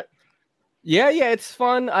try it. Yeah, it's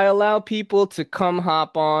fun. I allow people to come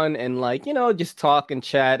hop on and just talk and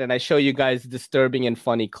chat, and I show you guys disturbing and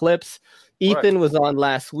funny clips. Ethan was on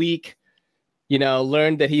last week,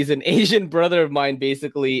 learned that he's an Asian brother of mine,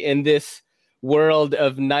 basically, in this world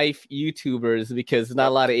of knife YouTubers, because not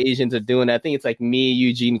a lot of Asians are doing it. I think it's like me,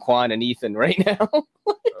 Eugene Kwan, and Ethan right now.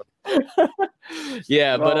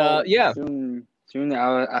 Yeah, but yeah. Soon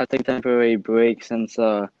I'll take a temporary break since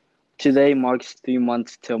today marks 3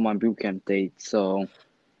 months till my boot camp date. So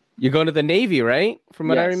you're going to the Navy, right? From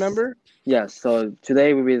what I remember. Yes. So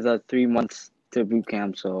today will be the 3 months to boot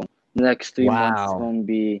camp. So the next 3 months is going to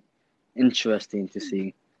be interesting to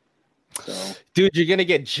see. So, dude, you're gonna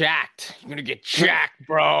get jacked. You're gonna get jacked,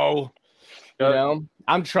 bro.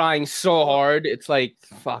 I'm trying so hard. It's like,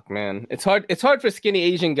 fuck, man. It's hard. It's hard for skinny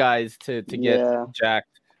Asian guys to get jacked.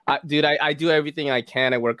 Dude, I do everything I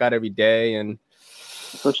can. I work out every day, and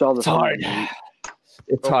it's hard.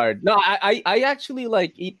 It's hard. No, I actually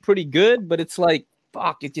eat pretty good, but it's like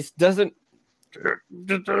fuck, it just doesn't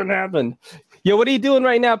happen. Yo, what are you doing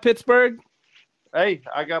right now, Pittsburgh? Hey,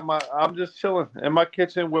 I'm just chilling in my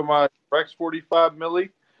kitchen with my Rex 45 milli.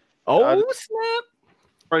 Oh, snap.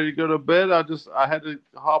 Ready to go to bed. I had to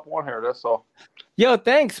hop on here. That's all. Yo,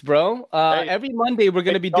 thanks, bro. Every Monday we're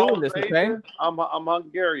gonna be doing this, okay? I'm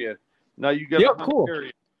Hungarian. Now you got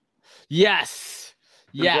Hungarian. Yes.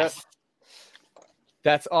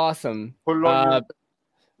 That's awesome. Put it on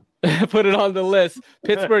put it on the list.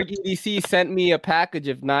 Pittsburgh EDC sent me a package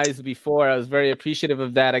of knives before. I was very appreciative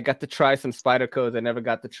of that. I got to try some Spider codes I never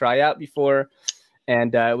got to try out before,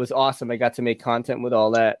 and it was awesome. I got to make content with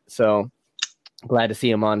all that, so glad to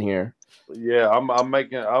see him on here. Yeah,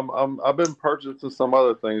 I've been purchasing some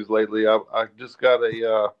other things lately. I just got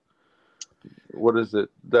a what is it?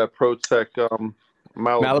 That ProTech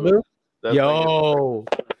Malibu. Yo,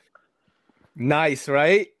 nice,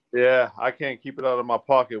 right? Yeah, I can't keep it out of my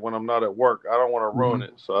pocket when I'm not at work. I don't want to ruin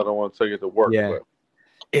it, so I don't want to take it to work. Yeah. But.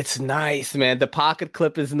 It's nice, man. The pocket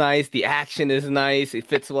clip is nice. The action is nice. It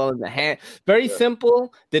fits well in the hand. Very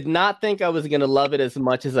simple. Did not think I was going to love it as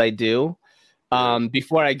much as I do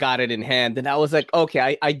before I got it in hand. And I was like,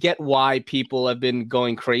 okay, I get why people have been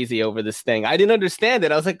going crazy over this thing. I didn't understand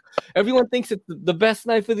it. I was like, everyone thinks it's the best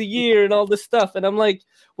knife of the year and all this stuff. And I'm like,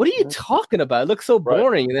 what are you talking about? It looks so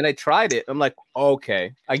boring. And then I tried it. I'm like,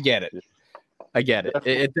 okay, I get it.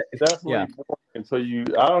 It definitely boring. And so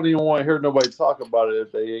I don't even want to hear nobody talk about it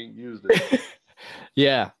if they ain't used it.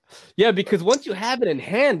 Yeah, because once you have it in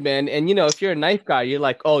hand, man, and if you're a knife guy, you're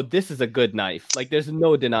like, oh, this is a good knife. Like, there's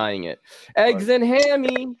no denying it. Eggs and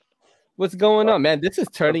Hammy, what's going on, man? This is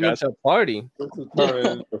turning into a party. This is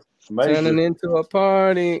turning into a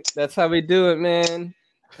party. That's how we do it, man.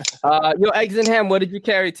 Yo, Eggs and Ham, what did you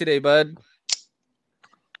carry today, bud?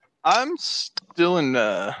 I'm still in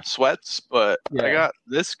sweats, but I got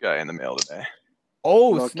this guy in the mail today.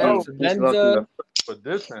 Oh, snap. But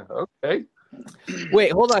this one, okay.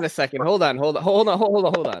 Wait, hold on a second. Hold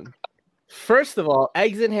on. First of all,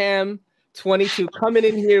 Eggs and Ham 22 coming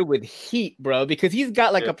in here with heat, bro, because he's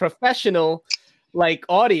got like a professional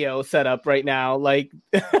audio setup right now. Like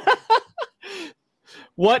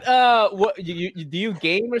what do you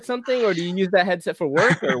game or something, or do you use that headset for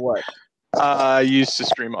work or what? I used to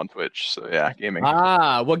stream on Twitch, so yeah, gaming.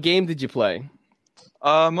 What game did you play?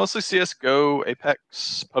 Mostly CS:GO,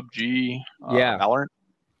 Apex, PUBG, Valorant.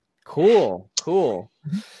 Cool.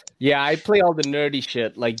 Yeah, I play all the nerdy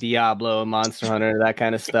shit like Diablo, Monster Hunter, that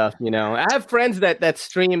kind of stuff. I have friends that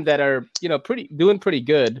stream that are doing pretty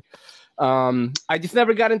good. I just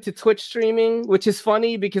never got into Twitch streaming, which is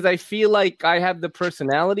funny because I feel like I have the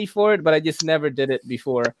personality for it, but I just never did it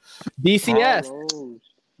before. DCS.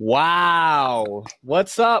 Wow.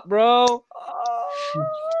 What's up, bro?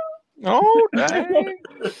 Oh, dang.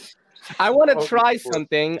 I want to try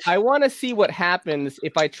something. I want to see what happens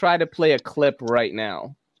if I try to play a clip right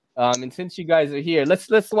now. And since you guys are here, let's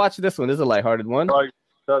watch this one. This is a lighthearted one.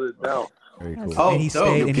 Shut it down. Very cool. Oh, and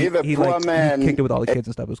he give a he poor man kicked it with all the kids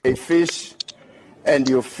and stuff. It was cool. a fish, and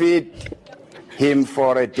you feed him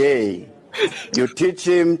for a day. You teach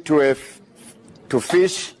him to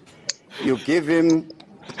fish. You give him.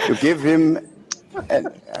 No.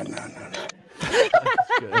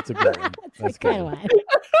 That's a great one. That's good.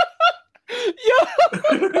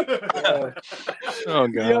 Oh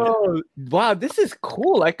god. Yo, wow, this is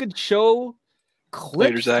cool. I could show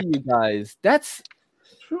clips to you guys. So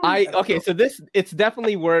it's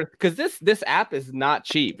definitely worth, because this app is not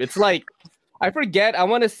cheap. It's like, I forget, I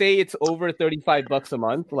want to say it's over $35 a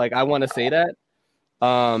month. Like, I want to say that.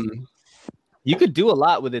 You could do a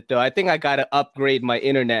lot with it though. I think I gotta upgrade my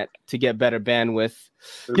internet to get better bandwidth.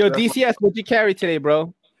 Yo, DCS, what'd you carry today,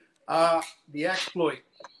 bro? The Exploit.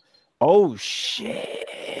 Oh shit!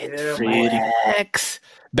 X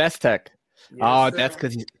Best Tech. Yes, that's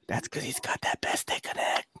because he's got that Best Tech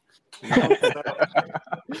Connect.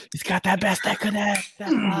 He's got that Best Tech Connect.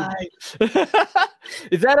 That's right.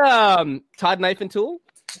 Is that Todd Knife and Tool?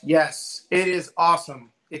 Yes, it is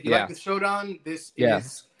awesome. If you like the Shodan, this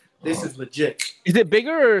is legit. Is it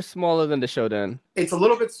bigger or smaller than the Shodan? It's a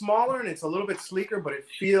little bit smaller and it's a little bit sleeker, but it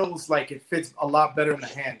feels like it fits a lot better in the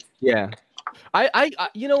hand. Yeah. I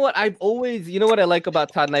you know what I like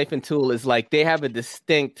about Todd Knife and Tool is like they have a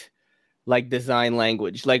distinct design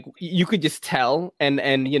language. Like you could just tell, and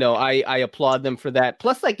I applaud them for that.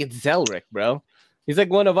 Plus, like, it's Zelric, bro. He's like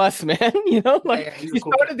one of us, man. He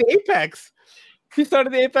started the Apex. He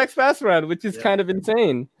started the Apex Fast Round, which is kind of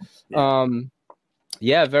insane.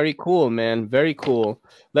 Yeah, very cool, man. Very cool.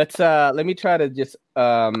 Let me try to just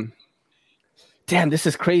damn, this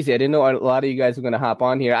is crazy. I didn't know a lot of you guys were gonna hop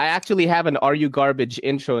on here. I actually have an Are You Garbage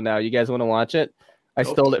intro now. You guys want to watch it? I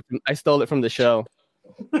stole it from the show.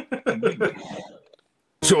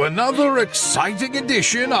 To another exciting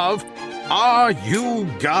edition of Are You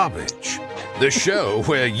Garbage? The show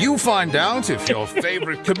where you find out if your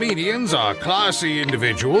favorite comedians are classy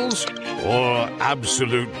individuals or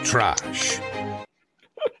absolute trash.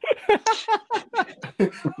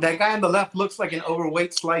 That guy on the left looks like an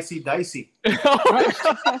overweight Slicey Dicey.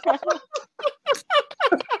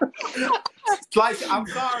 Slicey, I'm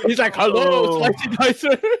sorry. He's like, hello, Slicey Dicey.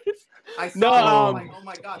 I saw No, him, I'm like, oh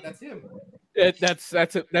my God, that's him.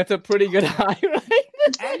 That's a pretty good highlight.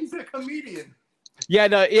 And he's a comedian. Yeah,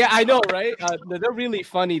 I know, right? They're really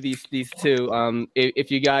funny, these two.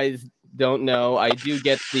 If you guys don't know, I do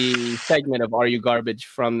get the segment of Are You Garbage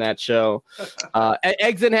from that show.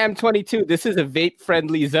 Eggs and Ham 22. This is a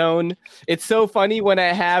vape-friendly zone. It's so funny when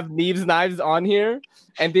I have Neves Knives on here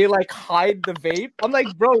and they like hide the vape. I'm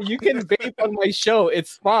like, bro, you can vape on my show.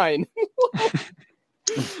 It's fine.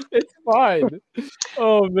 It's fine.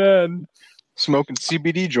 Oh man, smoking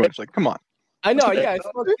CBD joints. Like, come on. I know. Yeah, I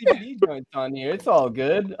smoke CBD joints on here. It's all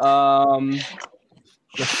good.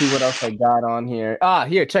 Let's see what else I got on here.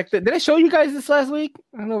 Here, check the. Did I show you guys this last week?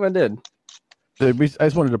 I don't know if I did. I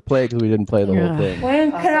just wanted to play because we didn't play the whole thing.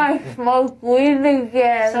 When can I smoke weed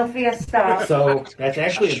again? Sophia, stop. So that's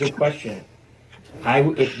actually a good question.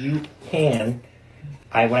 If you can,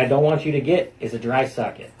 what I don't want you to get is a dry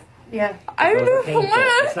socket. Yeah. I Those are painful.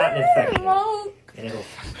 It's not an infection. smoke. And it'll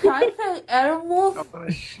Can I take edibles?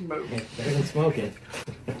 better than smoking.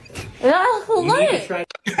 That's You need to lit. try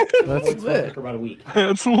That's smoking lit. for about a week.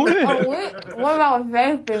 That's lit. Oh, what about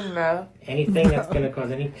vaping though? Anything that's going to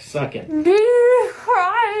cause any sucking. Jesus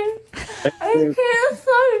Christ! I can't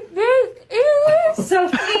suck dick either.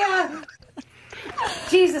 Sophia!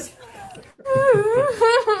 Jesus.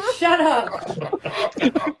 Shut up.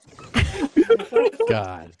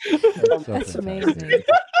 God. That's amazing.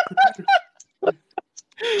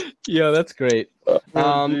 Yeah, that's great.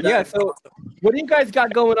 Yeah. So, what do you guys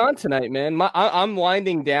got going on tonight, man? I'm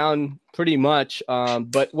winding down pretty much.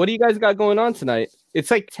 But what do you guys got going on tonight? It's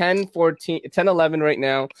like 10:11 right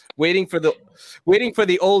now. Waiting for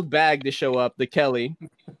the old bag to show up, the Kelly.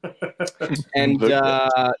 And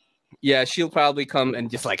yeah, she'll probably come and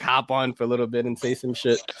just like hop on for a little bit and say some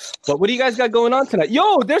shit. But what do you guys got going on tonight?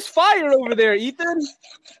 Yo, there's fire over there, Ethan.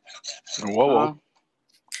 Whoa.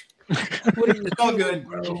 It's all good,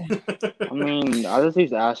 bro. I mean, I just use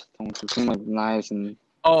acetone. It seems like nice and.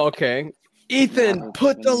 Oh, okay. Ethan,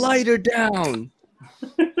 put the lighter down.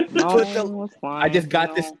 No, it's I just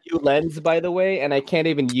got this new lens, by the way, and I can't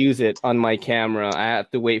even use it on my camera. I have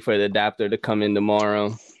to wait for the adapter to come in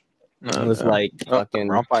tomorrow. It was like fucking.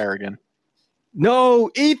 We're on fire again. No,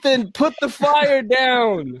 Ethan, put the fire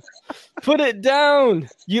down. Put it down.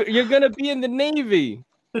 You're gonna be in the Navy.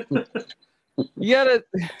 You gotta.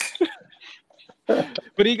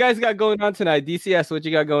 What do you guys got going on tonight? DCS, what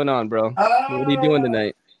you got going on, bro? What are you doing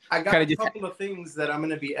tonight? I got a couple of things that I'm going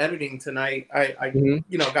to be editing tonight. I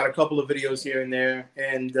got a couple of videos here and there,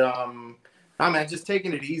 and I'm just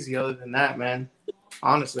taking it easy. Other than that, man,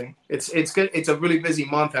 honestly, it's good. It's a really busy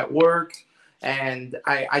month at work, and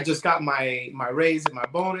I just got my raise and my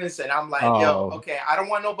bonus, and I'm like, yo, okay, I don't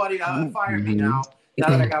want nobody to fire me now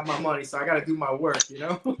that I got my money, so I got to do my work, you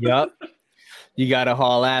know? Yep. You gotta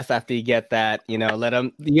haul ass after you get that, you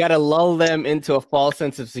gotta lull them into a false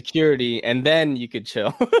sense of security, and then you could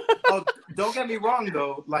chill. Oh, don't get me wrong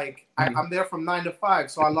though. Like I'm there from 9 to 5,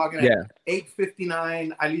 so I log in at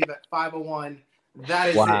 8:59. I leave at 5:01. That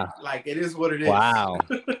is it. Like it is what it is. Wow.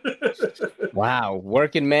 Wow,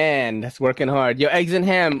 working man. That's working hard. Yo, Eggs and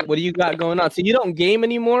Ham, what do you got going on? So you don't game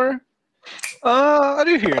anymore? I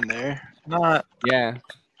do here and there. Not. Yeah.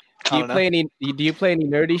 Do you play any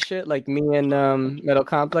nerdy shit like me and Metal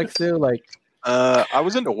Complex do? Like, I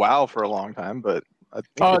was into WoW for a long time, but I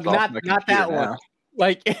think not that one.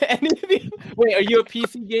 Like, wait, are you a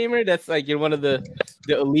PC gamer? That's like you're one of the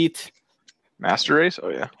elite. Master Race? Oh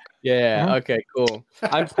yeah. Yeah. Mm-hmm. Okay. Cool.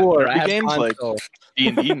 I'm poor. I have games like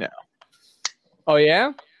D&D now. Oh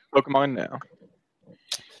yeah. Pokemon now.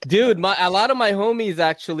 Dude, a lot of my homies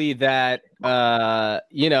actually that have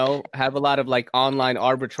a lot of like online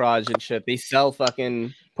arbitrage and shit. They sell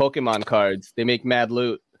fucking Pokemon cards. They make mad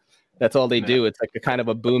loot. That's all they do. It's like a kind of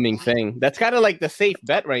a booming thing. That's kind of like the safe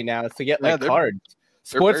bet right now is to get like cards,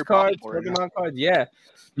 sports cards, Pokemon cards. Yeah,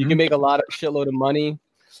 you can make a shitload of money.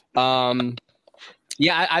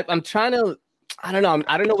 Yeah, I'm trying to. I don't know.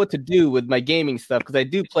 I don't know what to do with my gaming stuff because I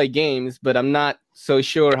do play games, but I'm not so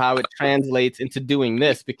sure how it translates into doing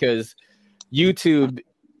this because YouTube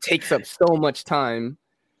takes up so much time.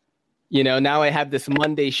 You know, now I have this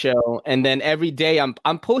Monday show, and then every day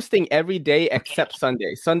I'm posting every day except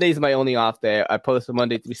Sunday. Sunday's my only off day. I post from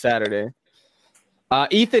Monday through Saturday.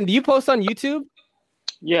 Ethan, do you post on YouTube?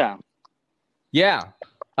 Yeah. Yeah.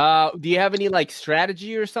 Do you have any like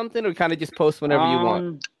strategy or something, or kind of just post whenever you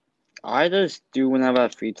want? I just do whenever I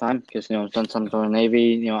have free time because I've done something for the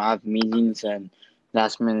Navy. I have meetings and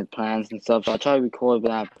last minute plans and stuff. So I try to record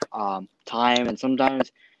when I have time, and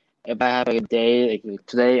sometimes if I have like a day, like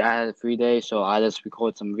today I had a free day, so I just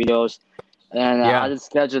record some videos, and I just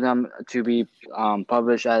schedule them to be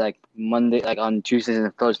published at like Monday, like on Tuesdays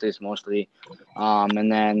and Thursdays mostly,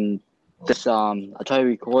 and then just I try to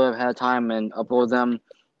record ahead of time and upload them,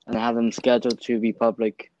 and have them scheduled to be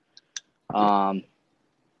public, and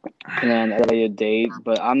then at a later date.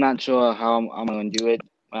 But I'm not sure how I'm going to do it.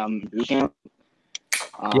 Boot camp.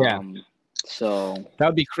 So that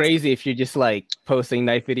would be crazy if you're just like posting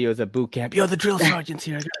night videos at boot camp. Yo, the drill sergeant's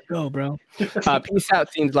here. I gotta go, bro. Peace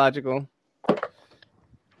out seems logical.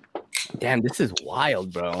 Damn, this is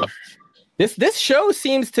wild, bro. This show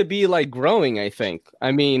seems to be like growing, I think.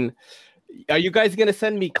 I mean, are you guys gonna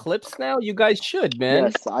send me clips now? You guys should, man.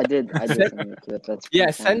 Yes, I did send you clips.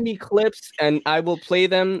 That's send me clips and I will play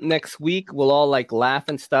them next week. We'll all like laugh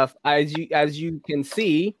and stuff. As you can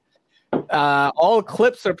see, all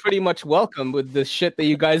clips are pretty much welcome with the shit that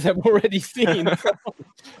you guys have already seen.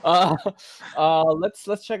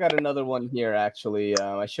 Let's check out another one here. Actually,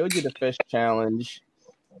 I showed you the fish challenge.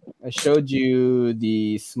 I showed you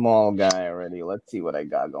the small guy already. Let's see what I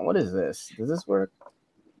got going. What is this? Does this work?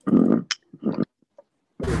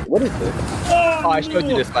 What is this? Oh, I showed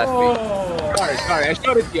you this last week. Sorry. I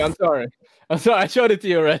showed it to you. I'm sorry. I showed it to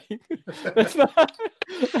you already. That's not...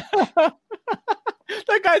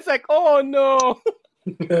 That guy's like, oh no.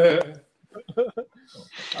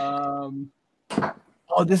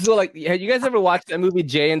 This is like, have you guys ever watched that movie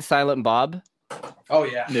Jay and Silent Bob? Oh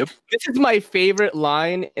yeah. Nope. This is my favorite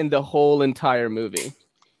line in the whole entire movie.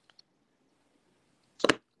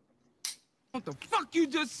 What the fuck you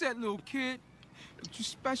just said, little kid? But you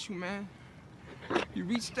special, man. You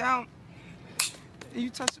reached out and you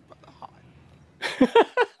touched it by the heart.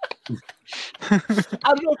 I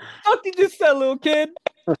don't know what you just said, little kid.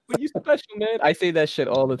 But you special, man. I say that shit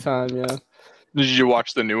all the time, yeah. Did you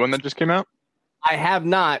watch the new one that just came out? I have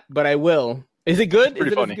not, but I will. Is it good?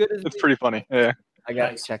 Pretty funny. It's pretty funny. Yeah. I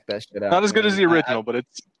gotta check that shit out. Not as good as the original, but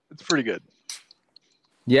it's pretty good.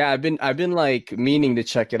 Yeah, I've been like meaning to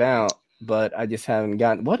check it out, but I just haven't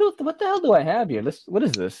gotten. What the hell do I have here? What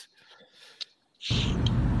is this?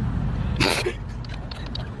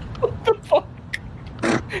 What the fuck?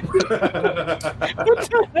 What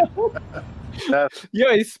the hell?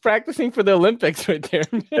 Yo, he's practicing for the Olympics right there.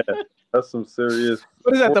 Yeah, that's some serious.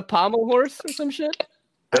 What is that? The pommel horse or some shit?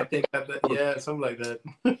 I think yeah, something like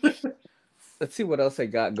that. Let's see what else I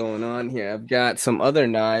got going on here. I've got some other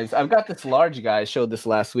knives. I've got this large guy. I showed this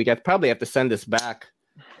last week. I probably have to send this back.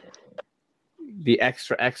 The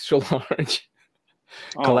extra large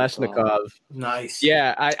Kalashnikov. Nice.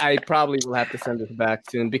 Yeah, I probably will have to send this back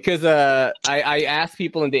soon because I asked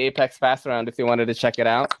people in the Apex Pass Round if they wanted to check it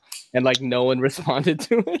out, and like no one responded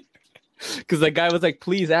to it because the guy was like,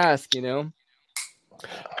 "Please ask," you know.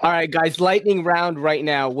 All right, guys, lightning round right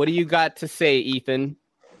now. What do you got to say, Ethan?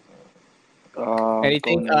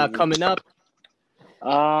 Anything coming up?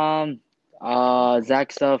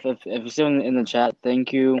 Zach stuff. If you're still in the chat,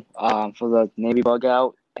 thank you for the Navy bug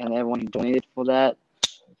out and everyone who donated for that.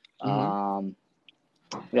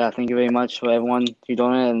 Yeah, thank you very much for everyone who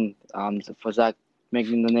donated and for Zach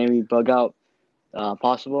making the Navy bug out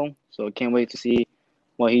possible. So I can't wait to see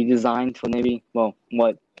what he designed for Navy. Well,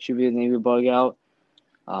 what should be the Navy bug out.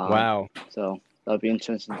 Wow. So that'll be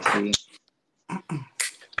interesting to see.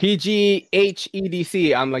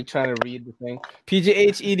 PGHEDC. I'm like trying to read the thing.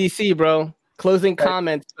 PGHEDC, bro. Closing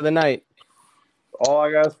comments for the night. All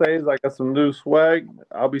I gotta say is I got some new swag.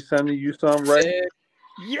 I'll be sending you some, right?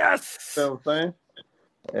 Yes. You know what I'm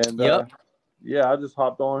saying? And yeah, I just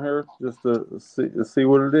hopped on here just to see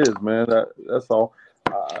what it is, man. That's all.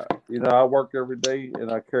 I work every day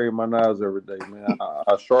and I carry my knives every day, man.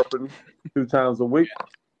 I sharpen 2 times a week.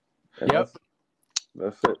 That's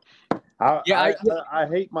it. I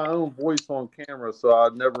hate my own voice on camera, so I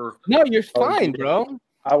never. No, you're fine, bro.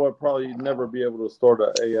 I would probably never be able to start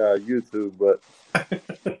a YouTube, but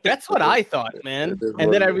that's what I thought, man.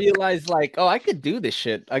 And then I realized, like, I could do this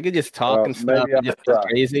shit. I could just talk and stuff and just be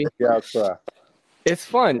crazy. Yeah, I'll try. It's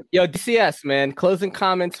fun. Yo, DCS, man. Closing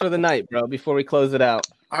comments for the night, bro, before we close it out.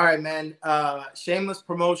 All right, man. Shameless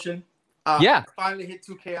promotion. I finally hit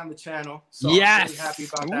 2K on the channel. So yes. I'm really happy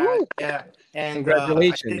about that. Yeah. And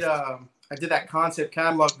congratulations. I did that concept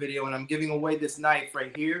catalog video, and I'm giving away this knife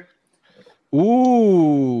right here.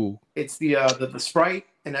 Ooh. It's the Sprite,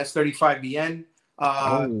 and that's 35BN.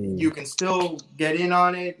 You can still get in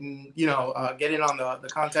on it and, get in on the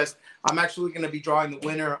contest. I'm actually going to be drawing the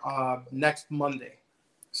winner next Monday.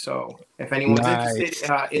 So if anyone's interested,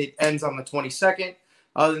 it ends on the 22nd.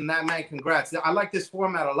 Other than that, man, congrats. I like this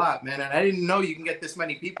format a lot, man. And I didn't know you can get this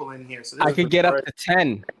many people in here. So I could get up to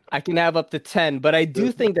 10. I can have up to 10. But I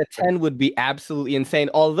do think that 10 would be absolutely insane.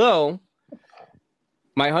 Although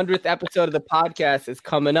my 100th episode of the podcast is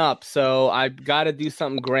coming up. So I've got to do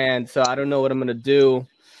something grand. So I don't know what I'm going to do.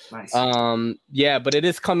 Nice. Yeah, but it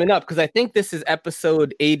is coming up because I think this is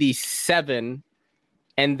episode 87.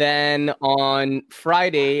 And then on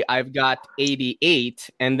Friday, I've got 88.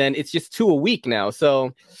 And then it's just 2 a week now.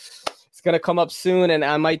 So it's going to come up soon. And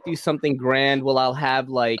I might do something grand. Well, I'll have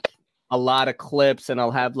like a lot of clips and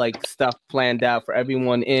I'll have like stuff planned out for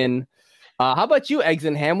everyone in. How about you, Eggs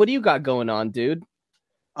and Ham? What do you got going on, dude?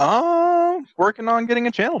 Working on getting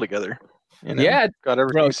a channel together. Yeah. Got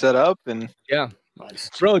everything set up and yeah.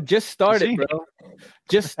 Bro, just start it, bro.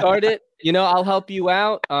 Just start it. I'll help you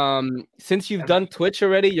out. Since you've done Twitch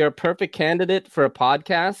already, you're a perfect candidate for a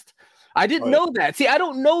podcast. I didn't know that. See, I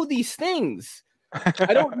don't know these things.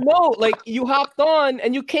 I don't know. Like, you hopped on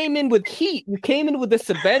and you came in with heat. You came in with the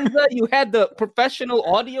Sebenza. You had the professional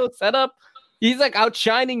audio setup. He's like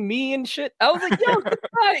outshining me and shit. I was like, yo, good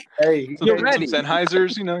night. Hey, you're ready. Some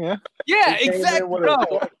Sennheisers, yeah. Yeah, exactly, bro.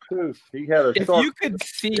 He had a if shark. You could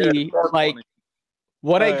see, like,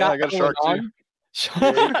 what I got a shark on. too.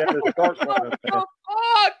 Yeah, he had a shark on his head.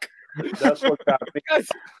 Fuck! That's what got me.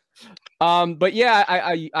 But yeah,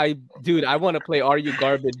 I dude, I want to play Are You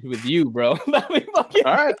Garbage with you, bro. All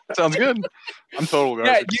right, sounds good. I'm total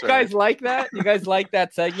garbage. Yeah, you guys like that? You guys like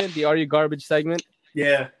that segment, the Are You Garbage segment?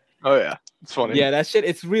 Yeah. Oh yeah, it's funny. Yeah, that shit.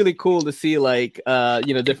 It's really cool to see like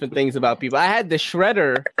different things about people. I had the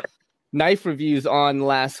Shredder knife reviews on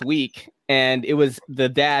last week, and it was the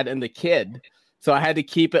dad and the kid. So I had to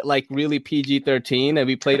keep it like really PG-13, and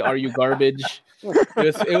we played Are You Garbage. It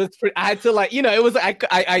was pretty, I had to like, it was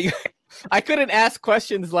I couldn't ask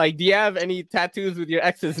questions like, do you have any tattoos with your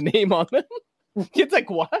ex's name on them? Kid's like,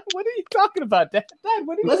 what? What are you talking about, Dad? Dad,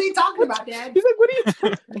 what's he talking about, Dad? He's like, what are you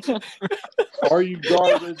talking Are You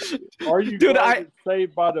Garbage? Are You Garbage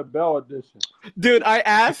Saved by the Bell Edition? Dude, I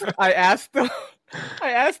asked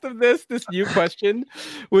him this new question,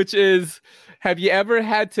 which is, have you ever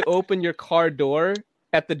had to open your car door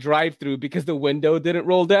at the drive-thru because the window didn't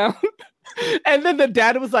roll down? And then the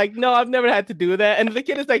dad was like, no, I've never had to do that. And the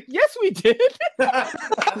kid is like, yes, we did.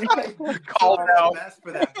 Called out.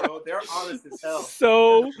 For that, bro. They're honest as hell.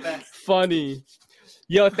 So funny.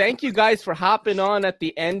 Yo, thank you guys for hopping on at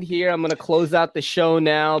the end here. I'm going to close out the show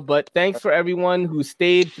now, but thanks for everyone who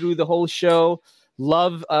stayed through the whole show.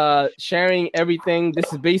 Love sharing everything.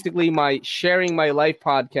 This is basically my Sharing My Life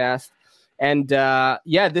podcast. And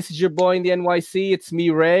this is your boy in the NYC. It's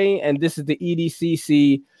me, Ray, and this is the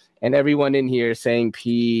EDCC. And everyone in here saying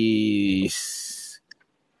peace.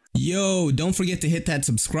 Yo, don't forget to hit that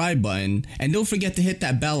subscribe button. And don't forget to hit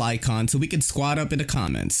that bell icon so we can squad up in the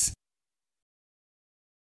comments.